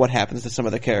 what happens to some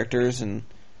of the characters. And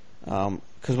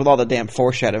because with all the damn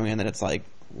foreshadowing in it, it's like,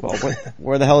 well,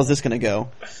 where the hell is this going to go?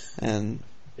 And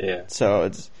so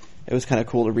it was kind of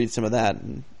cool to read some of that.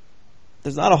 And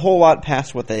there's not a whole lot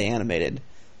past what they animated,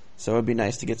 so it would be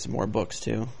nice to get some more books,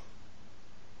 too.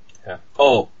 Yeah.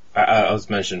 Oh, I was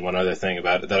mentioning one other thing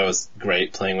about it that was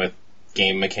great, playing with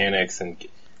game mechanics, and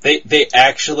they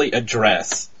actually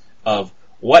address of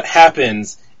what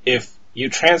happens if you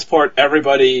transport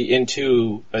everybody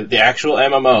into the actual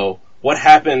MMO. What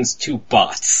happens to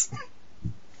bots?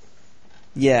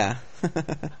 Yeah.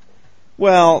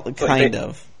 Well, kind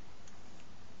of.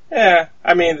 Yeah,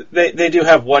 I mean, they do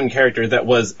have one character that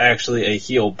was actually a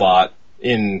heal bot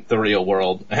in the real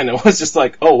world, and it was just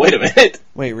like, oh, wait a minute.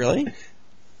 Wait, really?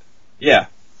 Yeah.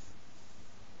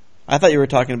 I thought you were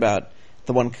talking about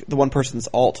the one person's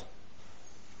alt.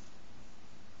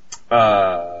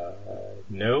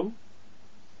 No.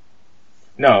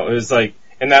 No, it was like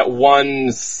in that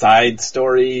one side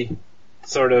story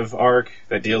sort of arc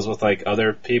that deals with like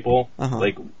other people.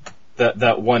 Like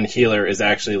that one healer is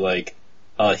actually like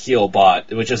a heal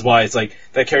bot, which is why it's like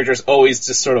that character is always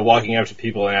just sort of walking up to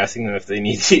people and asking them if they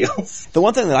need heals. The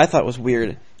one thing that I thought was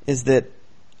weird is that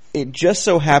it just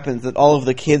so happens that all of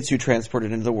the kids who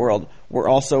transported into the world were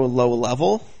also low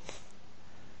level.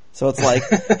 So it's like,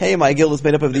 hey, my guild is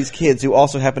made up of these kids who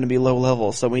also happen to be low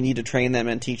level, so we need to train them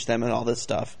and teach them and all this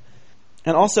stuff.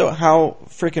 And also how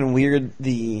freaking weird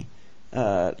the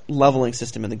leveling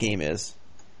system in the game is.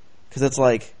 Because it's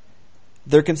like,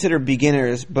 they're considered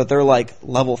beginners, but they're like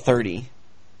level 30.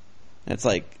 And it's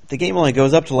like, the game only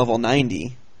goes up to level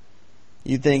 90.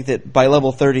 You'd think that by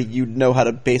level 30 you'd know how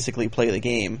to basically play the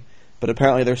game, but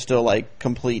apparently they're still like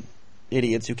complete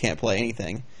idiots who can't play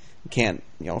anything. Can't,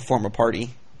 form a party.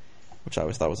 Which I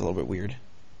always thought was a little bit weird.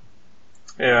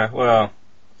 Yeah, well,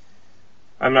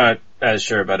 I'm not as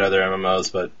sure about other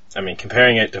MMOs, but, I mean,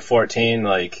 comparing it to 14,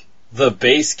 like, the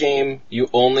base game, you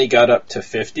only got up to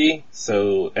 50,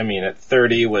 so, I mean, at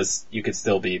 30 you could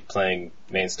still be playing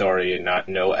main story and not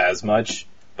know as much,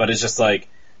 but it's just like,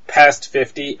 past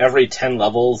 50, every 10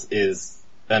 levels is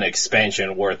an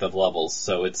expansion worth of levels,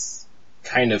 so it's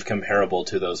kind of comparable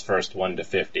to those first 1 to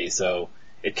 50, so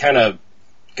it kind of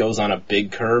goes on a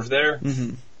big curve there.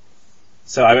 Mm-hmm.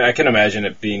 So I can imagine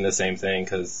it being the same thing,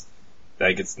 because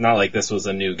like it's not like this was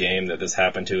a new game that this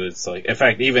happened to. It's like, in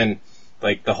fact, even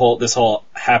like this whole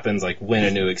happens like when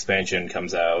a new expansion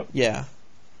comes out. Yeah,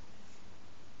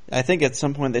 I think at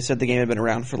some point they said the game had been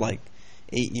around for like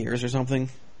 8 years or something.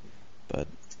 But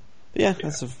yeah,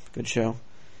 that's a good show.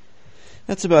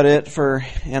 That's about it for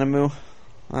Animu.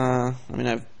 I mean,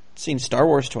 I've seen Star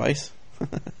Wars twice.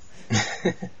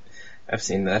 I've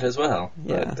seen that as well,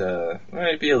 yeah. But it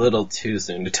might be a little too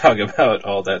soon to talk about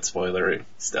all that spoilery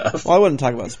stuff. Well, I wouldn't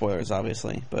talk about spoilers,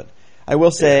 obviously, but I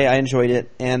will say I enjoyed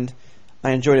it, and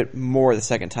I enjoyed it more the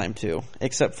second time, too,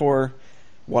 except for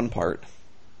one part,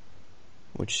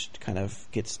 which kind of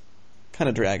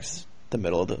drags the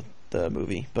middle of the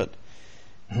movie, but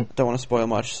don't want to spoil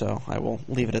much, so I will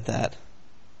leave it at that.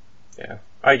 Yeah.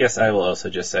 I guess I will also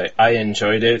just say I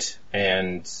enjoyed it,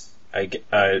 and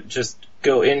I just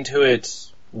go into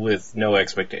it with no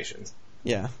expectations.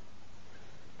 Yeah.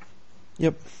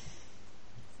 Yep.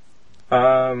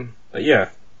 But yeah,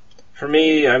 for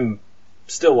me, I'm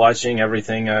still watching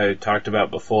everything I talked about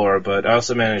before, but I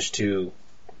also managed to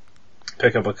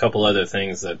pick up a couple other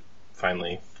things that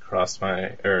finally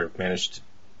managed to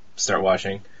start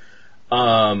watching.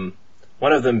 One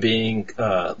of them being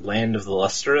Land of the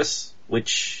Lustrous,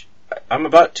 which I'm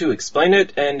about to explain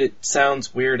it, and it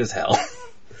sounds weird as hell.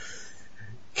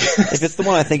 If it's the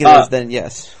one I think it is, then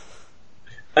yes.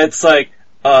 It's like,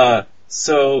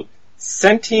 so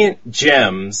sentient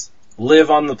gems live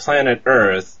on the planet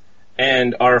Earth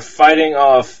and are fighting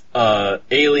off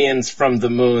aliens from the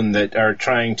moon that are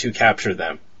trying to capture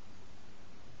them.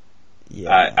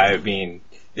 Yeah. I mean,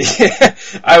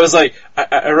 I was like,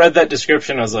 I read that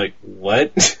description, I was like,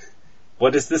 what?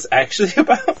 What is this actually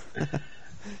about?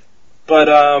 But,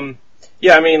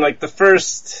 yeah, I mean, like, the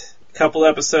first couple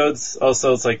episodes,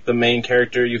 also, it's like the main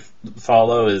character you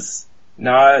follow is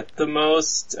not the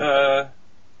most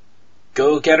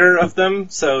go-getter of them,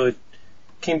 so it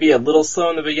can be a little slow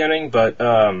in the beginning, but,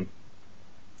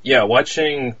 yeah,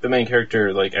 watching the main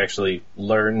character, like, actually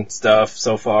learn stuff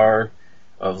so far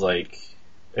of, like,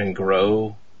 and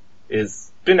grow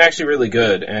is been actually really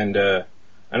good, and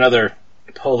another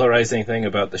polarizing thing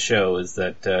about the show is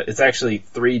that it's actually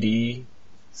 3D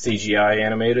CGI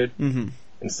animated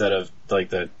instead of like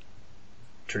the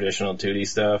traditional 2D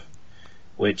stuff,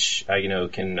 which I know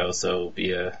can also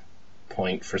be a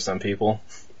point for some people.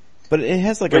 But it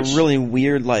has like a really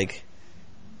weird like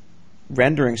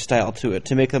rendering style to it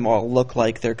to make them all look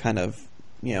like they're kind of,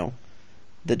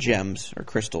 the gems or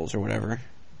crystals or whatever.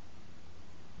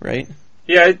 Right?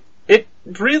 Yeah, it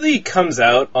really comes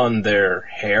out on their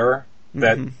hair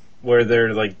that where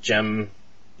they're like gem,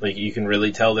 like you can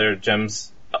really tell they're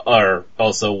gems. Are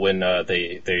also when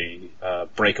they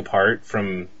break apart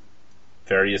from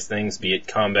various things, be it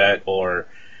combat or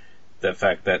the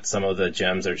fact that some of the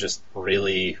gems are just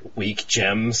really weak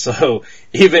gems. So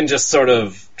even just sort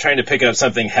of trying to pick up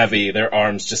something heavy, their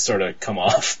arms just sort of come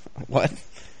off. What?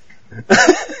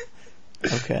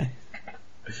 Okay.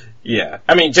 Yeah.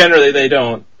 I mean, generally they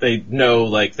don't. They know,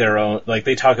 like, their own... Like,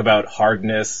 they talk about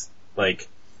hardness. Like,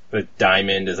 the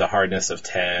diamond is a hardness of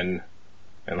 10.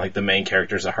 And, like, the main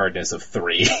character's a hardness of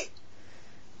 3.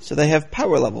 So they have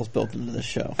power levels built into the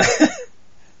show.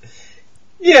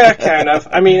 Yeah, kind of.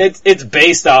 I mean, it's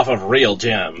based off of real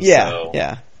gems. Yeah, so.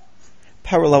 yeah.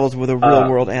 Power levels with a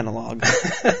real-world analog.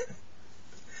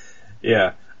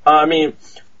 Yeah. I mean,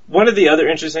 one of the other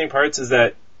interesting parts is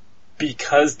that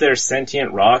because they're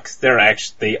sentient rocks,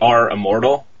 they are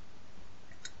immortal.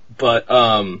 But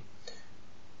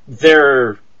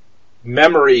their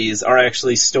memories are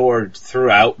actually stored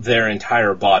throughout their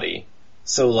entire body.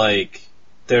 So, like,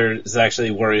 there's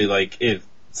actually worry, like, if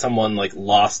someone, like,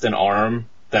 lost an arm,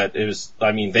 that is,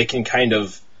 I mean, they can kind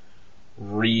of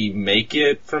remake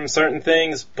it from certain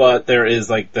things, but there is,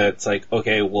 like, that's like,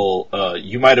 okay, well,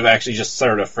 you might have actually just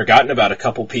sort of forgotten about a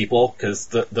couple people, because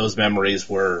those memories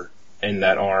were in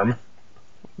that arm.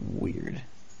 Weird.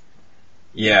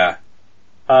 Yeah.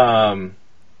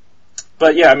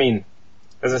 But yeah, I mean,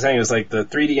 as I was saying, it was like the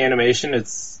 3D animation,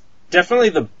 it's definitely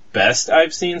the best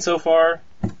I've seen so far,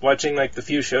 watching like the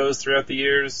few shows throughout the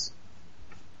years.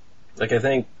 Like, I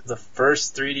think the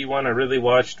first 3D one I really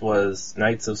watched was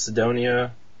Knights of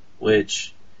Sidonia,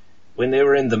 which, when they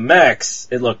were in the mechs,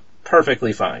 it looked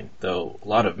perfectly fine, though a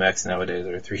lot of mechs nowadays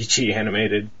are 3G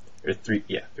animated, or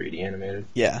 3D animated.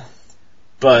 Yeah.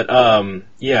 But,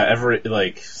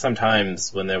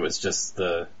 sometimes when there was just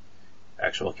the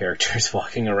actual characters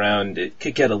walking around, it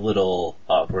could get a little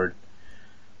awkward.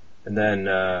 And then,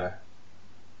 I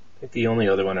think the only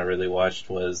other one I really watched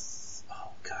was,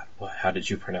 how did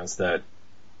you pronounce that?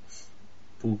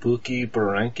 Bubuki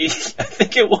Baranki? I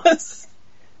think it was.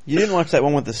 You didn't watch that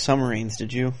one with the submarines,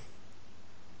 did you?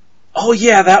 Oh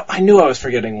yeah, I knew I was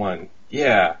forgetting one.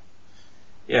 Yeah.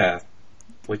 Yeah.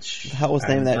 Which... How was the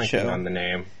name of that show? On the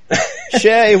name.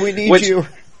 Shay, we need you.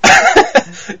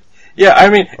 Yeah, I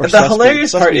mean, Or the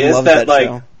hilarious part is that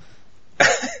like...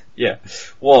 Yeah.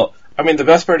 Well, I mean, the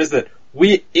best part is that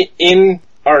we, in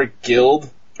our guild,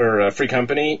 or free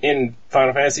company, in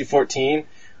Final Fantasy XIV,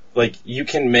 like,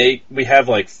 we have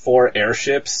like 4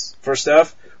 airships for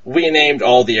stuff. We named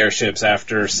all the airships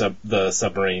after the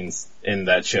submarines in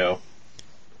that show.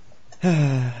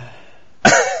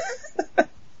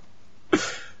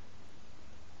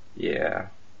 Yeah.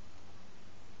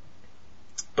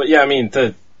 But yeah, I mean,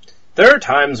 there are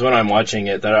times when I'm watching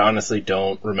it that I honestly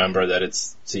don't remember that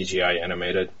it's CGI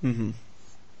animated. Mm-hmm.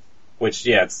 Which,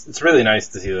 yeah, it's really nice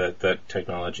to see that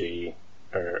technology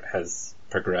has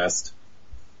progressed.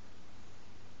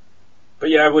 But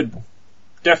yeah, I would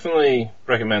definitely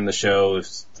recommend the show.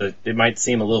 It might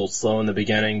seem a little slow in the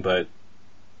beginning, but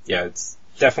yeah, it's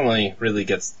definitely really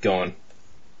gets going.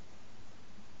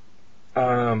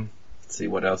 Let's see,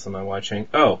 what else am I watching?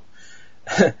 Oh,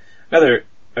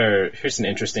 here's an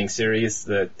interesting series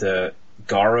that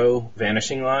Garo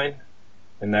Vanishing Line,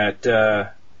 and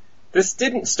that this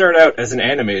didn't start out as an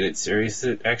animated series.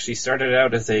 It actually started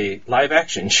out as a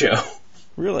live-action show.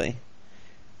 Really?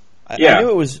 I knew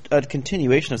it was a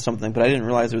continuation of something, but I didn't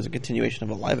realize it was a continuation of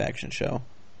a live-action show.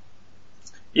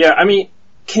 Yeah, I mean,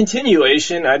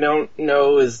 continuation, I don't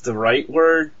know is the right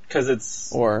word, because it's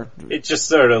just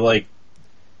sort of like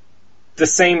the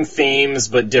same themes,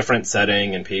 but different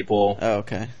setting and people. Oh,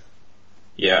 okay.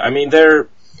 Yeah, I mean, the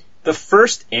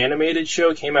first animated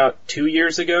show came out 2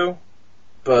 years ago,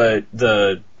 but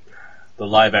the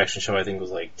live-action show, I think,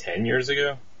 was like 10 years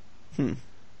ago.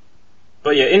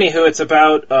 But yeah, anywho, it's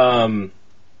about,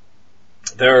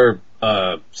 they're,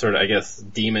 sort of, I guess,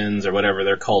 demons or whatever.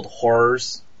 They're called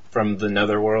horrors from the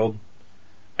netherworld.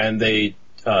 And they,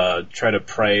 try to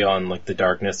prey on, like, the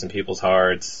darkness in people's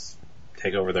hearts,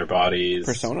 take over their bodies.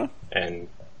 Persona? And,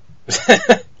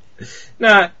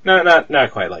 not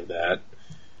quite like that.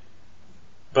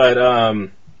 But,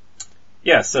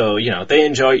 yeah, so, they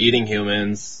enjoy eating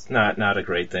humans. Not a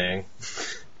great thing.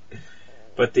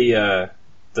 But the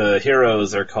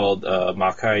heroes are called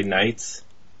Makai Knights.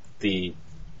 The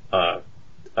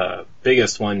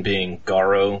biggest one being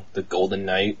Garo, the Golden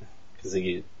Knight, because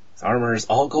his armor is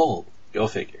all gold. Go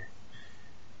figure.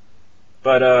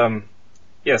 But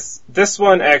yes, this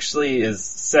one actually is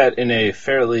set in a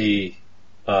fairly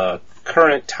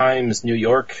current times New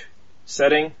York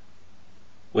setting.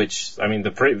 Which, I mean,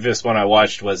 the previous one I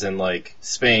watched was in, like,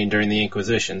 Spain during the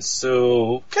Inquisition,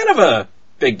 so kind of a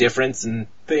big difference in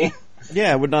thing.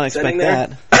 Yeah, I would not expect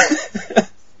that.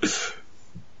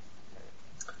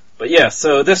 But yeah,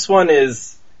 so this one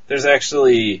there's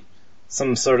actually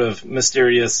some sort of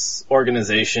mysterious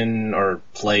organization or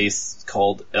place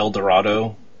called El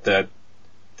Dorado that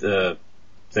they're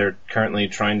currently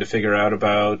trying to figure out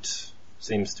about.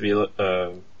 Seems to be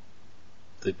the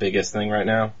biggest thing right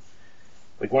now.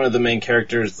 Like, one of the main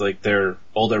characters, like, their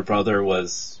older brother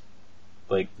was,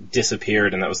 like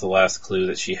disappeared, and that was the last clue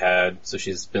that she had. So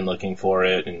she's been looking for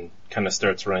it, and kind of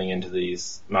starts running into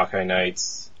these Makai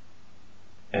Knights.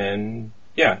 And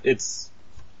yeah, it's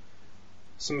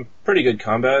some pretty good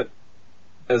combat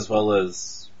as well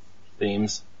as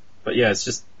themes. But yeah, it's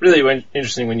just really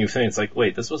interesting when you think it's like,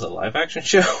 wait, this was a live action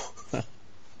show.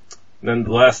 Then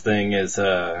the last thing is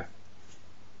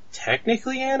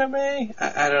technically anime.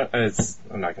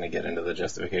 I'm not going to get into the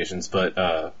justifications,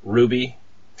 but Ruby.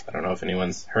 I don't know if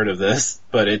anyone's heard of this,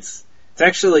 but it's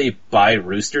actually by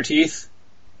Rooster Teeth.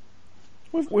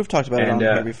 We've talked about it on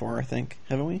here before, I think,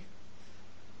 haven't we?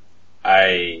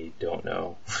 I don't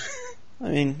know. I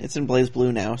mean, it's in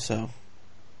BlazBlue now, so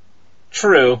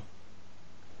true.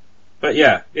 But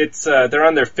yeah, it's they're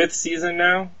on their 5th season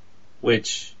now,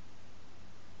 which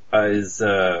is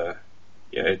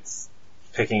it's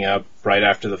picking up right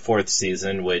after the 4th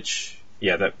season, which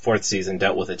that 4th season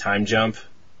dealt with a time jump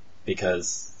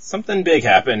because something big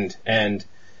happened, and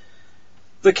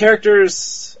the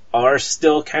characters are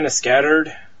still kind of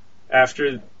scattered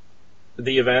after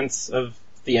the events of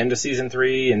the end of season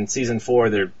 3. And season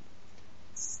 4, they're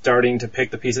starting to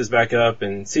pick the pieces back up,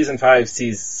 and season 5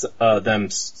 sees them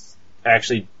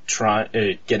actually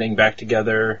getting back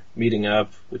together, meeting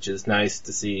up, which is nice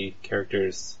to see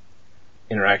characters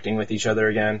interacting with each other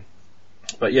again.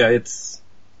 But yeah,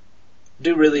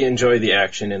 do really enjoy the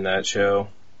action in that show,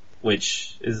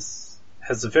 which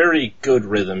has a very good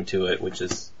rhythm to it,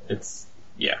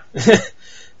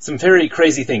 some very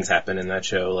crazy things happen in that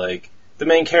show. Like, the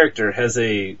main character has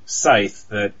a scythe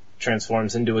that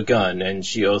transforms into a gun, and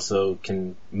she also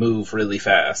can move really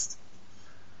fast.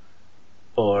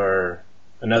 Or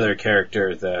another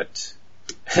character that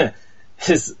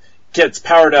gets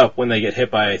powered up when they get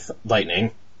hit by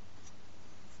lightning,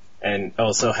 and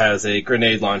also has a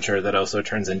grenade launcher that also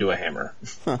turns into a hammer.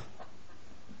 Huh.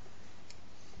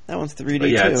 That one's 3D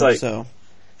too, it's like, so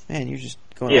man, you're just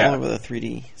going all over the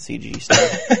 3D CG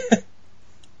stuff.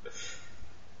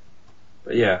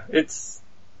 But it's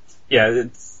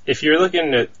if you're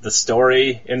looking at the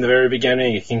story in the very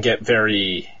beginning, it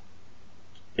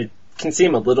can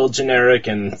seem a little generic,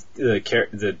 and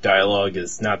the dialogue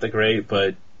is not that great,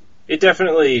 but it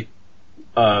definitely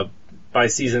by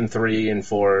season 3 and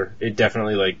 4, it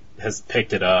definitely has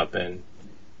picked it up, and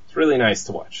it's really nice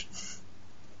to watch.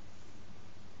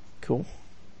 Cool.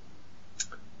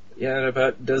 Yeah, that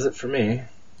about does it for me.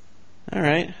 All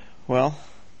right. Well,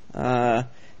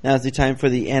 now's the time for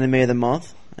the anime of the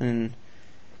month, and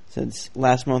since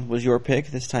last month was your pick,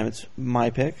 this time it's my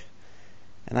pick,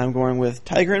 and I'm going with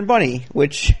Tiger and Bunny,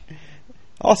 which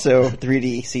also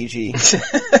 3D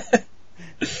CG.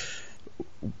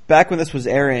 Back when this was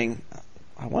airing,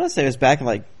 I want to say it was back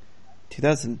in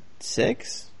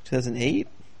 2006, 2008.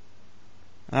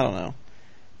 I don't know.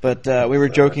 But we were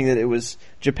joking that it was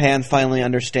Japan finally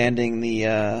understanding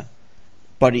the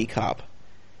buddy cop.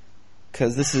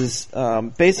 Because this is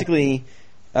basically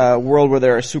a world where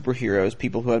there are superheroes,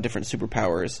 people who have different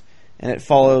superpowers. And it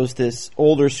follows this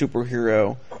older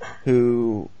superhero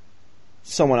who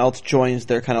someone else joins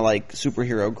their kind of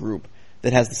superhero group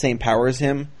that has the same power as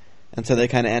him. And so they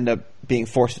kind of end up being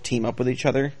forced to team up with each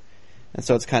other. And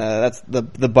so it's kind of, that's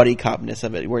the buddy copness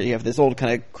of it, where you have this old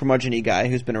kind of curmudgeon-y guy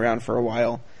who's been around for a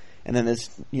while, and then this,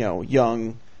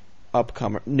 young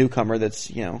newcomer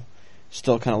that's,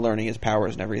 still kind of learning his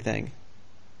powers and everything.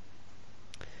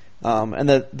 And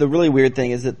the really weird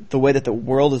thing is that the way that the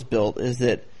world is built is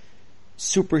that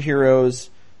superheroes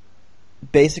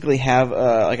basically have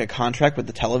a contract with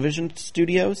the television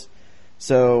studios.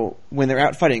 So when they're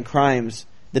out fighting crimes,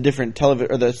 the different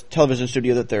the television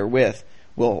studio that they're with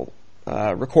will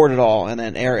record it all and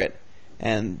then air it,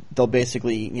 and they'll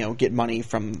basically get money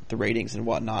from the ratings and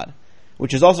whatnot.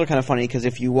 Which is also kind of funny because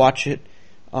if you watch it,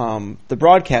 the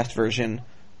broadcast version,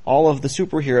 all of the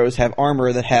superheroes have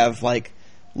armor that have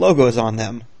logos on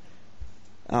them,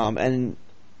 and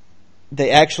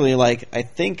they actually I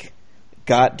think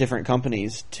got different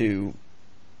companies to.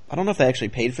 I don't know if they actually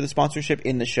paid for the sponsorship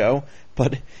in the show,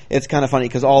 but it's kind of funny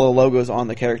because all the logos on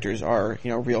the characters are,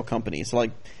 real companies. So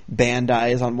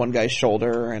Bandai is on one guy's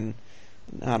shoulder, and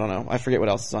I don't know. I forget what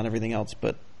else is on everything else,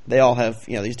 but they all have,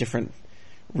 these different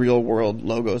real-world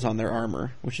logos on their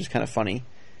armor, which is kind of funny.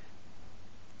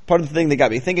 Part of the thing that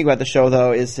got me thinking about the show,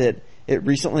 though, is that it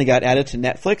recently got added to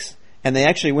Netflix, and they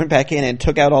actually went back in and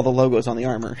took out all the logos on the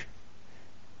armor.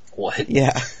 What?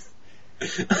 Yeah.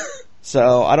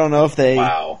 So I don't know if they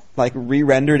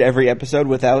re-rendered every episode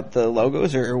without the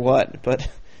logos or what, but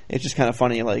it's just kind of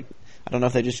funny. I don't know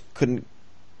if they just couldn't.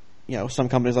 Some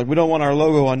companies we don't want our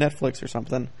logo on Netflix or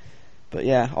something. But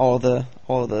yeah, all of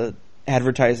the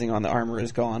advertising on the armor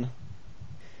is gone.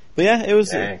 But yeah, it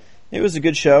was a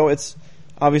good show. It's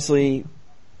obviously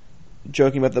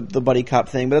joking about the buddy cop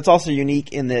thing, but it's also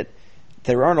unique in that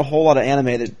there aren't a whole lot of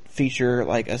anime that feature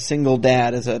like a single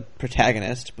dad as a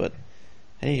protagonist. But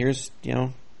hey, here's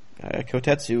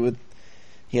Kotetsu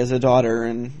he has a daughter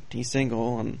and he's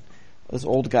single and this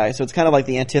old guy. So it's kind of like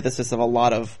the antithesis of a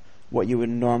lot of what you would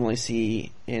normally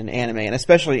see in anime, and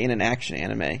especially in an action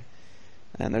anime.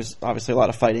 And there's obviously a lot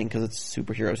of fighting because it's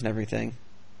superheroes and everything.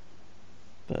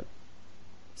 But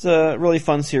it's a really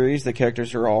fun series. The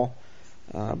characters are all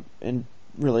and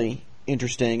really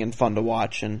interesting and fun to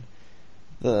watch, and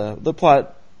the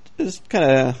plot is kind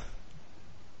of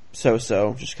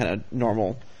so-so, just kind of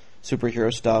normal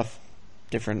superhero stuff,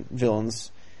 different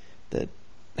villains that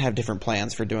have different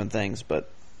plans for doing things, but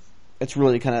it's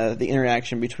really kind of the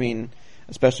interaction between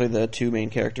especially the two main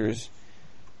characters,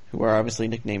 who are obviously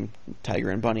nicknamed Tiger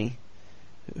and Bunny,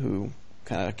 who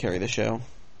kind of carry the show.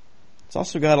 It's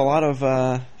also got a lot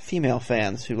of female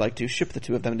fans who like to ship the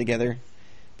two of them together,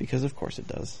 because of course it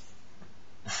does.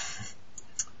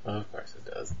 Of course it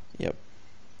does. Yep.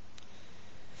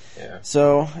 Yeah.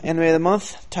 So, Anime of the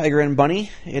Month, Tiger and Bunny.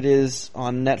 It is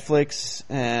on Netflix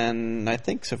and I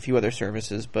think a few other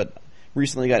services, but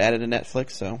recently got added to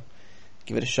Netflix, so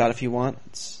give it a shot if you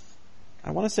want.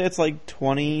 I want to say it's like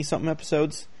 20-something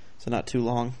episodes, so not too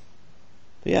long.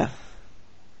 But yeah.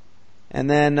 And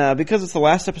then, because it's the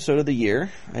last episode of the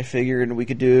year, I figured we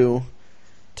could do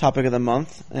Topic of the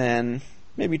Month and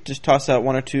maybe just toss out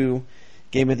one or two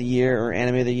Game of the Year or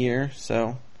Anime of the Year.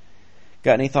 So,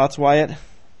 got any thoughts, Wyatt?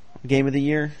 Game of the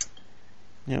Year?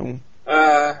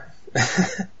 I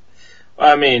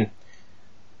mean,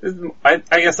 I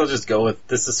guess I'll just go with,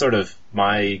 this is sort of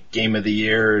my Game of the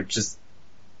Year, just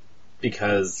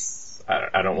because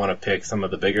I don't want to pick some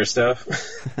of the bigger stuff.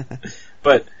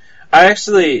 But I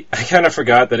kind of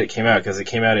forgot that it came out, because it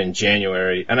came out in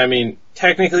January. And I mean,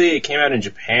 technically it came out in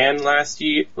Japan last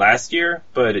year,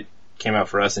 but it came out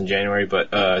for us in January.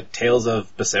 But Tales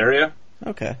of Berseria.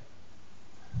 Okay.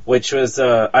 Which was,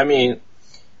 it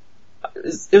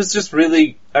was just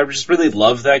really, I just really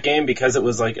loved that game because it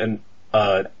was like an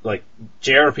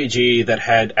JRPG that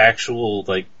had actual,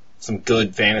 like, some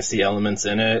good fantasy elements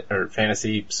in it, or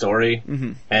fantasy story.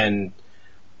 Mm-hmm. And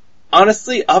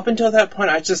honestly, up until that point,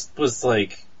 I just was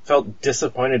like, felt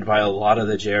disappointed by a lot of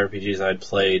the JRPGs I'd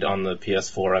played on the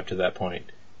PS4 up to that point.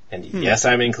 And yes,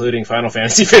 I'm including Final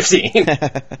Fantasy 15.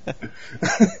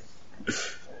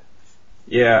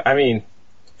 Yeah, I mean,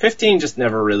 15 just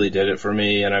never really did it for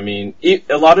me, and I mean,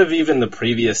 a lot of even the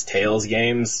previous Tales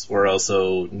games were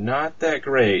also not that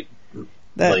great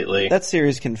lately. That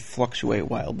series can fluctuate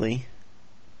wildly.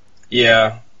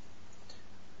 Yeah.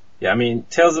 Yeah, I mean,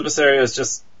 Tales of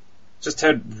Berseria just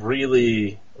had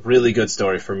really, really good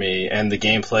story for me, and the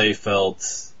gameplay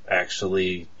felt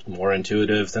actually more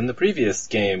intuitive than the previous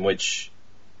game, which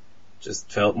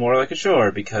just felt more like a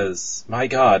chore, because, my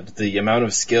god, the amount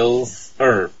of skills,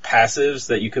 or passives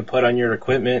that you could put on your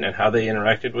equipment and how they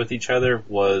interacted with each other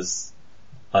was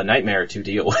a nightmare to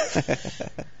deal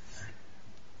with.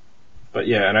 But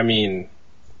yeah, and I mean,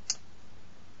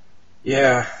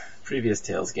 yeah, previous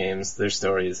Tales games, their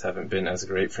stories haven't been as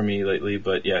great for me lately,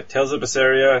 but yeah, Tales of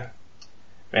Berseria,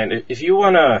 man, if you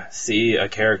want to see a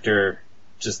character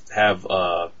just have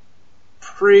a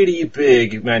pretty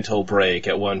big mental break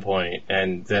at one point,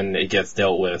 and then it gets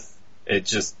dealt with, it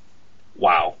just,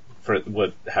 wow, for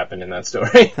what happened in that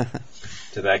story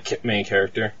to that main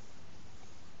character.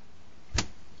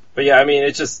 But yeah, I mean,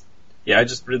 I just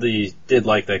really did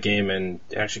like that game, and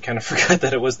actually kind of forgot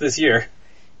that it was this year.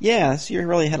 Yeah, this year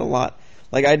really had a lot.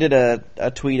 Like, I did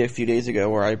a tweet a few days ago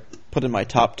where I put in my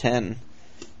top 10, and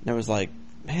I was like,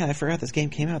 man, I forgot this game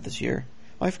came out this year.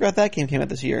 Oh, I forgot that game came out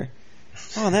this year.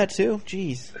 Oh, and that too?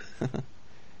 Jeez. It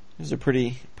was a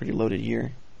pretty loaded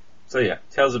year. So yeah,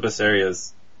 Tales of Berseria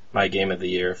is my game of the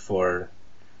year for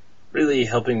really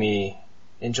helping me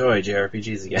enjoy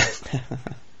JRPGs again.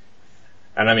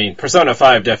 And I mean, Persona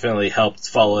 5 definitely helped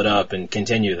follow it up and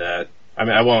continue that. I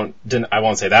mean, I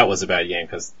won't say that was a bad game,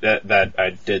 because that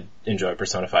I did enjoy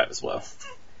Persona 5 as well.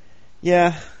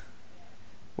 Yeah.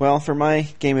 Well, for my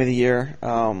game of the year,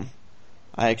 I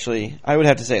would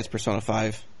have to say it's Persona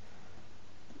 5.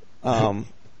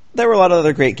 There were a lot of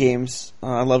other great games.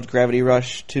 I loved Gravity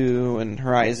Rush 2 and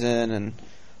Horizon and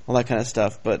all that kind of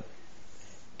stuff, but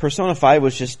Persona 5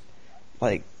 was just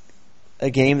like a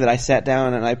game that I sat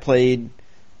down and I played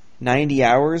 90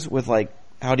 hours without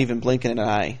even blinking an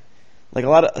eye. Like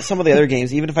some of the other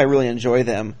games, even if I really enjoy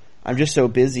them, I'm just so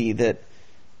busy that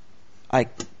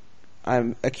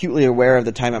I'm acutely aware of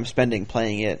the time I'm spending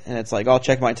playing it, and it's like, I'll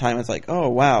check my time, it's like, oh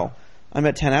wow, I'm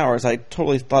at 10 hours, I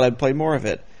totally thought I'd play more of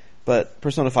it. But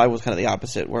Persona 5 was kind of the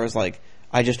opposite, whereas like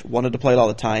I just wanted to play it all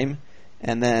the time,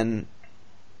 and then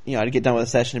I'd get done with a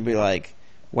session and be like,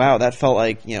 wow, that felt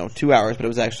like 2 hours, but it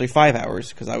was actually 5 hours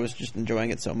because I was just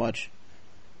enjoying it so much.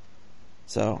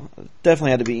 So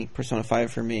definitely had to be Persona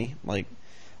 5 for me. Like,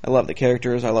 I love the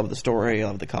characters, I love the story, I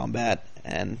love the combat,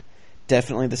 and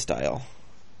definitely the style.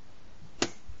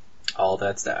 All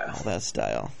that style. All that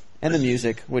style. And the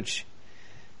music, which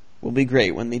will be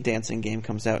great when the dancing game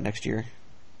comes out next year.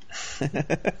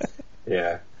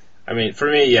 Yeah. I mean, for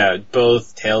me,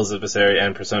 both Tales of Berseria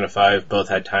and Persona 5 both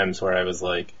had times where I was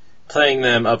like playing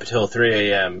them up until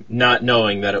 3 a.m., not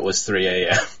knowing that it was 3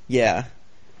 a.m. Yeah.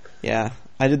 Yeah.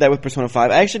 I did that with Persona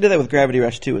 5. I actually did that with Gravity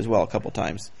Rush 2 as well a couple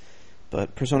times.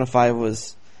 But Persona 5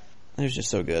 was just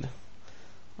so good.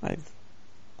 I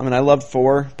mean, I loved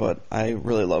 4, but I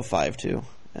really love 5 too.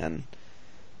 And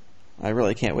I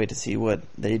really can't wait to see what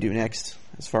they do next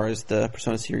as far as the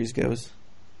Persona series goes.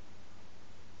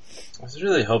 I was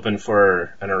really hoping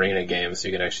for an arena game so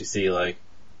you could actually see like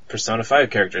Persona 5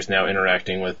 characters now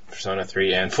interacting with Persona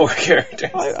 3 and 4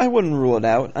 characters. I wouldn't rule it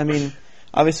out. I mean,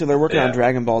 obviously they're working on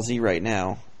Dragon Ball Z right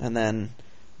now, and then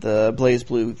the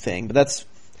BlazBlue thing. But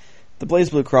the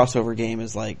BlazBlue crossover game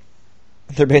is like,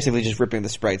 they're basically just ripping the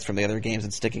sprites from the other games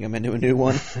and sticking them into a new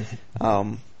one.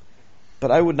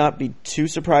 But I would not be too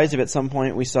surprised if at some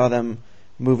point we saw them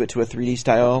move it to a 3D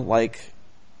style like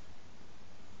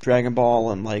Dragon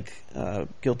Ball and like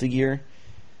Guilty Gear,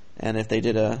 and if they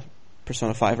did a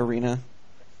Persona 5 arena,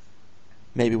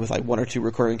 maybe with like 1 or 2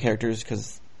 recurring characters,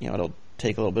 because it'll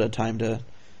take a little bit of time to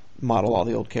model all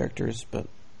the old characters, but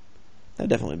that'd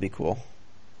definitely be cool.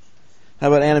 How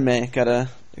about anime? Got a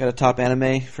top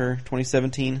anime for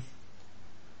 2017?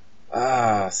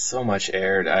 So much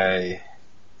aired.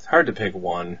 It's hard to pick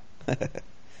one. But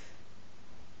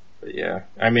yeah,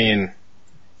 I mean,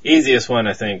 easiest one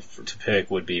I think to pick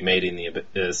would be Made in the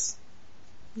Abyss.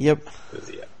 Yep.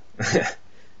 Yeah.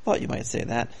 Thought you might say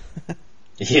that.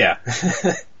 Yeah.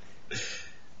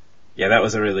 Yeah, that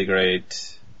was a really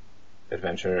great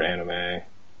adventure anime.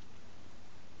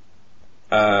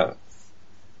 I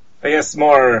guess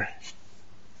more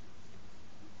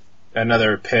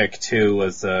another pick too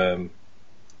was in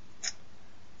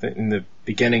the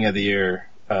beginning of the year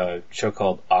a show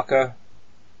called Aka,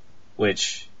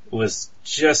 which was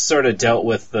just sort of dealt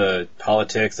with the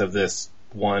politics of this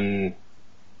one,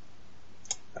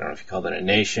 I don't know if you call it a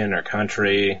nation or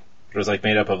country. It was like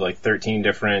made up of like 13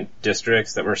 different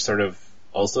districts that were sort of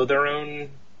also their own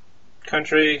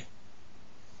country.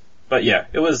 But yeah,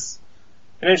 it was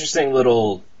an interesting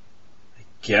little, I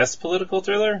guess, political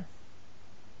thriller.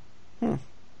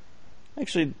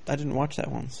 Actually, I didn't watch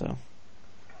that one, so.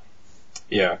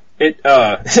 Yeah. It,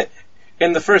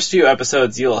 in the first few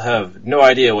episodes, you'll have no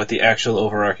idea what the actual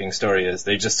overarching story is.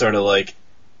 They just sort of like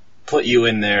put you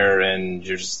in there and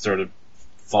you're just sort of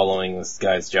following this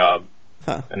guy's job.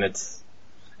 Huh. And it's,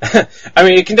 I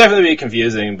mean, it can definitely be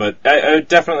confusing, but I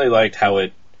definitely liked how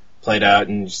it played out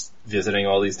and just visiting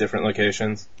all these different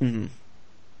locations. Mm-hmm.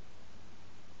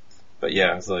 But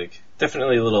yeah, it's like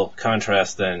definitely a little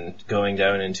contrast than going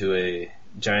down into a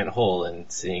giant hole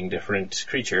and seeing different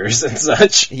creatures and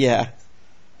such. Yeah.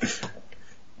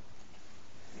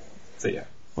 So yeah.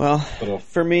 Well,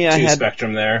 for me, I had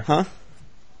spectrum there. Huh?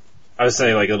 I would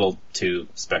say like little 2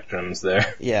 spectrums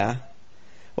there. Yeah.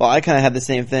 Well, I kind of had the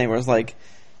same thing where it's like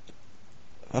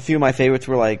a few of my favorites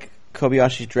were like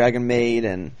Kobayashi's Dragon Maid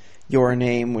and Your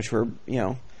Name, which were,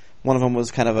 one of them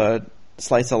was kind of a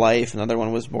slice of life, another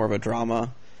one was more of a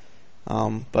drama.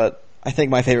 But I think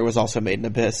my favorite was also Made in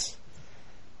Abyss.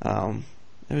 It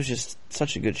was just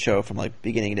such a good show from like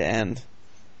beginning to end.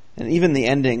 And even the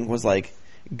ending was like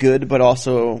good, but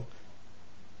also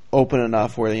open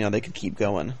enough where, they could keep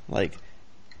going. Like,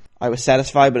 I was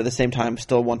satisfied, but at the same time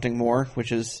still wanting more,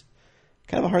 which is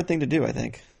kind of a hard thing to do, I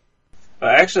think.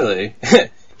 Actually,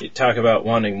 you talk about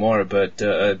wanting more, but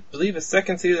I believe a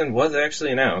second season was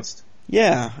actually announced.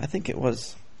 Yeah, I think it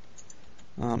was.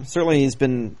 Certainly he's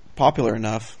been popular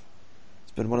enough.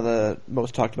 It's been one of the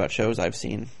most talked about shows I've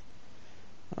seen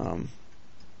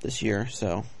this year,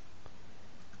 so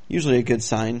usually a good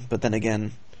sign, but then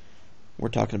again, we're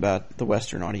talking about the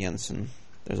Western audience, and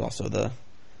there's also the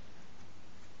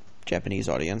Japanese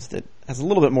audience that has a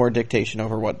little bit more dictation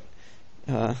over what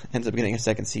ends up getting a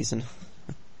second season.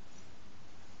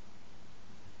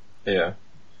 Yeah.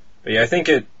 But yeah, I think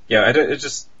it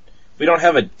just, we don't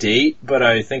have a date, but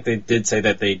I think they did say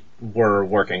that they were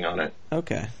working on it.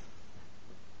 Okay.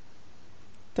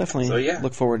 Definitely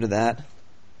look forward to that.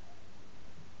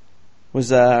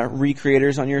 Was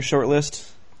Recreators on your short list?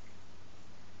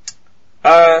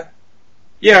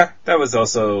 Yeah, that was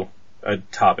also a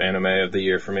top anime of the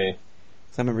year for me. I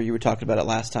remember you were talking about it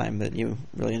last time, that you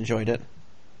really enjoyed it.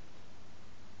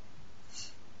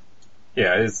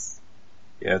 Yeah, it's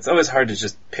always hard to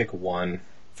just pick one.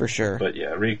 For sure. But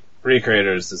yeah,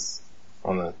 Recreators is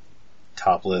on the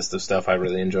top list of stuff I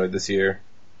really enjoyed this year.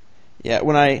 Yeah,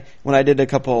 when I did a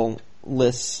couple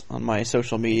lists on my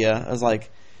social media, I was like,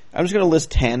 I'm just going to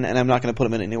list 10, and I'm not going to put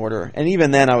them in any order. And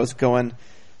even then, I was going,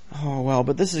 oh, well,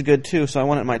 but this is good too, so I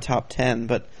want it in my top 10.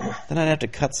 But then I'd have to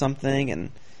cut something,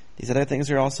 and these other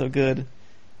things are also good.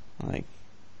 Like,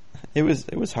 it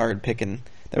was hard picking.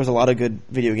 There was a lot of good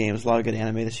video games, a lot of good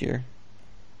anime this year.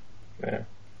 Yeah.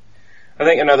 I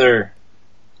think another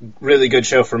really good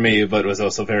show for me, but was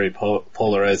also very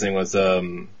polarizing, was, how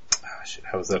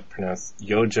was that pronounced?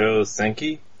 Yojo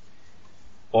Senki?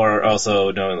 Or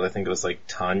also known, I think it was like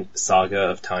Saga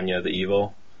of Tanya the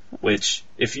Evil, which,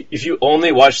 if you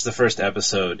only watch the first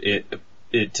episode,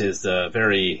 it is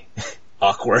very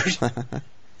awkward.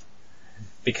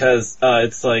 Because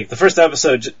it's like, the first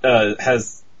episode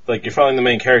has, like, you're following the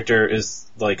main character is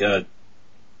like a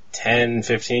 10,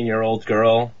 15-year-old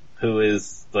girl who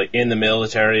is, like, in the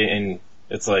military, and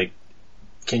it's like,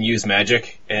 can use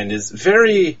magic, and is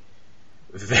very,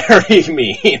 very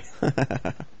mean.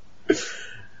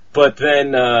 But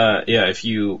then, if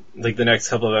you, like, the next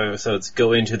couple of episodes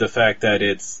go into the fact that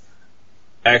it's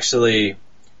actually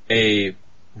a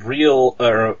real,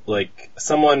 or, like,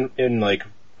 someone in, like,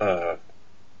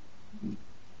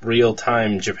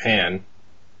 real-time Japan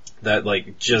that,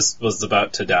 like, just was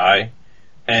about to die.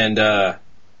 And,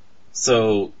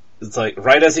 so, it's like,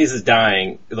 right as he's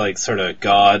dying, like, sort of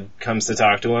God comes to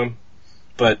talk to him.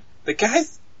 But the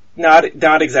guy's not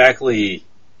exactly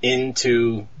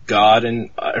into God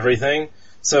and everything.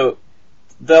 So,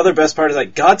 the other best part is,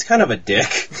 like, God's kind of a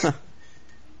dick.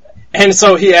 And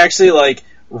so he actually, like,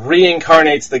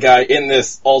 reincarnates the guy in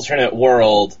this alternate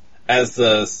world as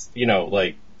the, you know,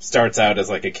 like, starts out as,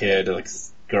 like, a kid, like,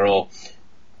 girl.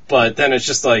 But then it's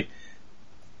just, like,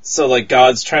 so, like,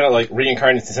 God's trying to, like,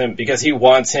 reincarnate him because he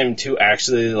wants him to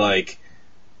actually, like,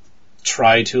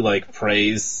 try to, like,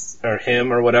 praise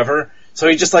him or whatever. So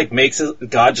he just, like, makes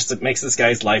this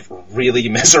guy's life really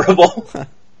miserable.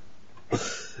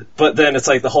 But then it's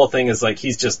like the whole thing is, like,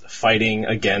 he's just fighting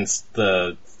against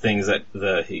the things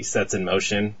that he sets in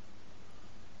motion.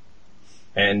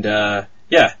 And,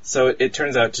 so it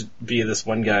turns out to be this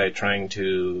one guy trying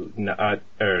to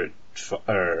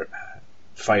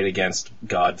fight against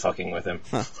God fucking with him.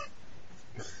 Huh.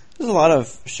 There's a lot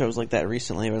of shows like that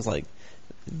recently. It was like,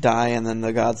 die, and then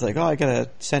the God's like, oh, I gotta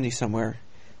send you somewhere.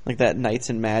 Like that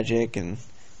Knights and Magic and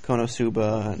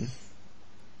Konosuba and...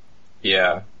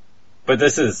 Yeah. But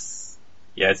this is...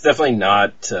 Yeah, it's definitely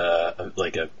not,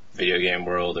 like a video game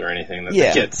world or anything that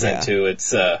they get sent to.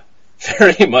 It's,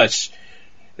 very much...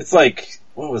 It's like,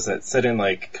 what was that? Set in,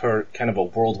 like, kind of a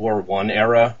World War I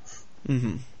era.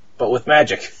 Mm-hmm. But with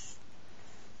magic.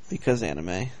 Because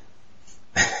anime.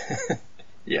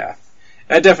 Yeah.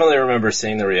 I definitely remember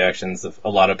seeing the reactions of a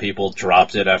lot of people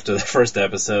dropped it after the first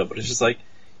episode, but it's just like,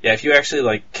 yeah, if you actually,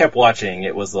 like, kept watching,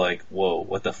 it was like, whoa,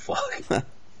 what the fuck?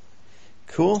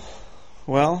 Cool.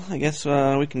 Well, I guess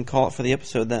we can call it for the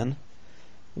episode then.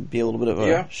 It'll be a little bit of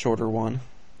a shorter one.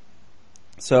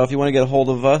 So if you want to get a hold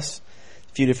of us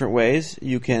a few different ways,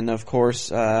 you can, of course,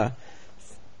 go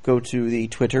to the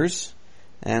Twitters,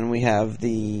 and we have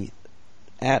the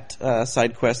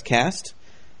 @SideQuestCast.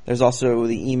 There's also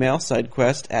the email,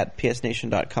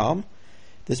 sidequest@psnation.com.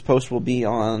 This post will be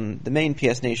on the main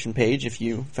PS Nation page if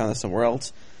you found this somewhere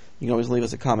else. You can always leave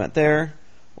us a comment there,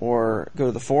 or go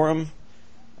to the forum.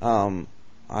 I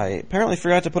apparently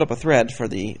forgot to put up a thread for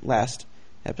the last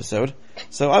episode,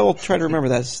 so I will try to remember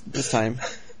that this time.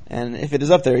 And if it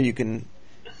is up there, you can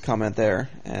comment there,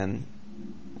 and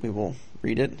we will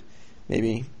read it.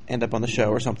 Maybe end up on the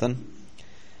show or something.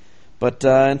 But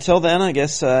until then, I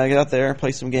guess get out there,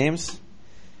 play some games.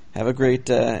 Have a great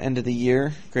end of the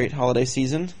year, great holiday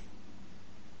season,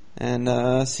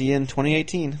 and see you in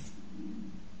 2018.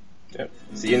 Yep.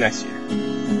 See you next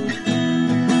year.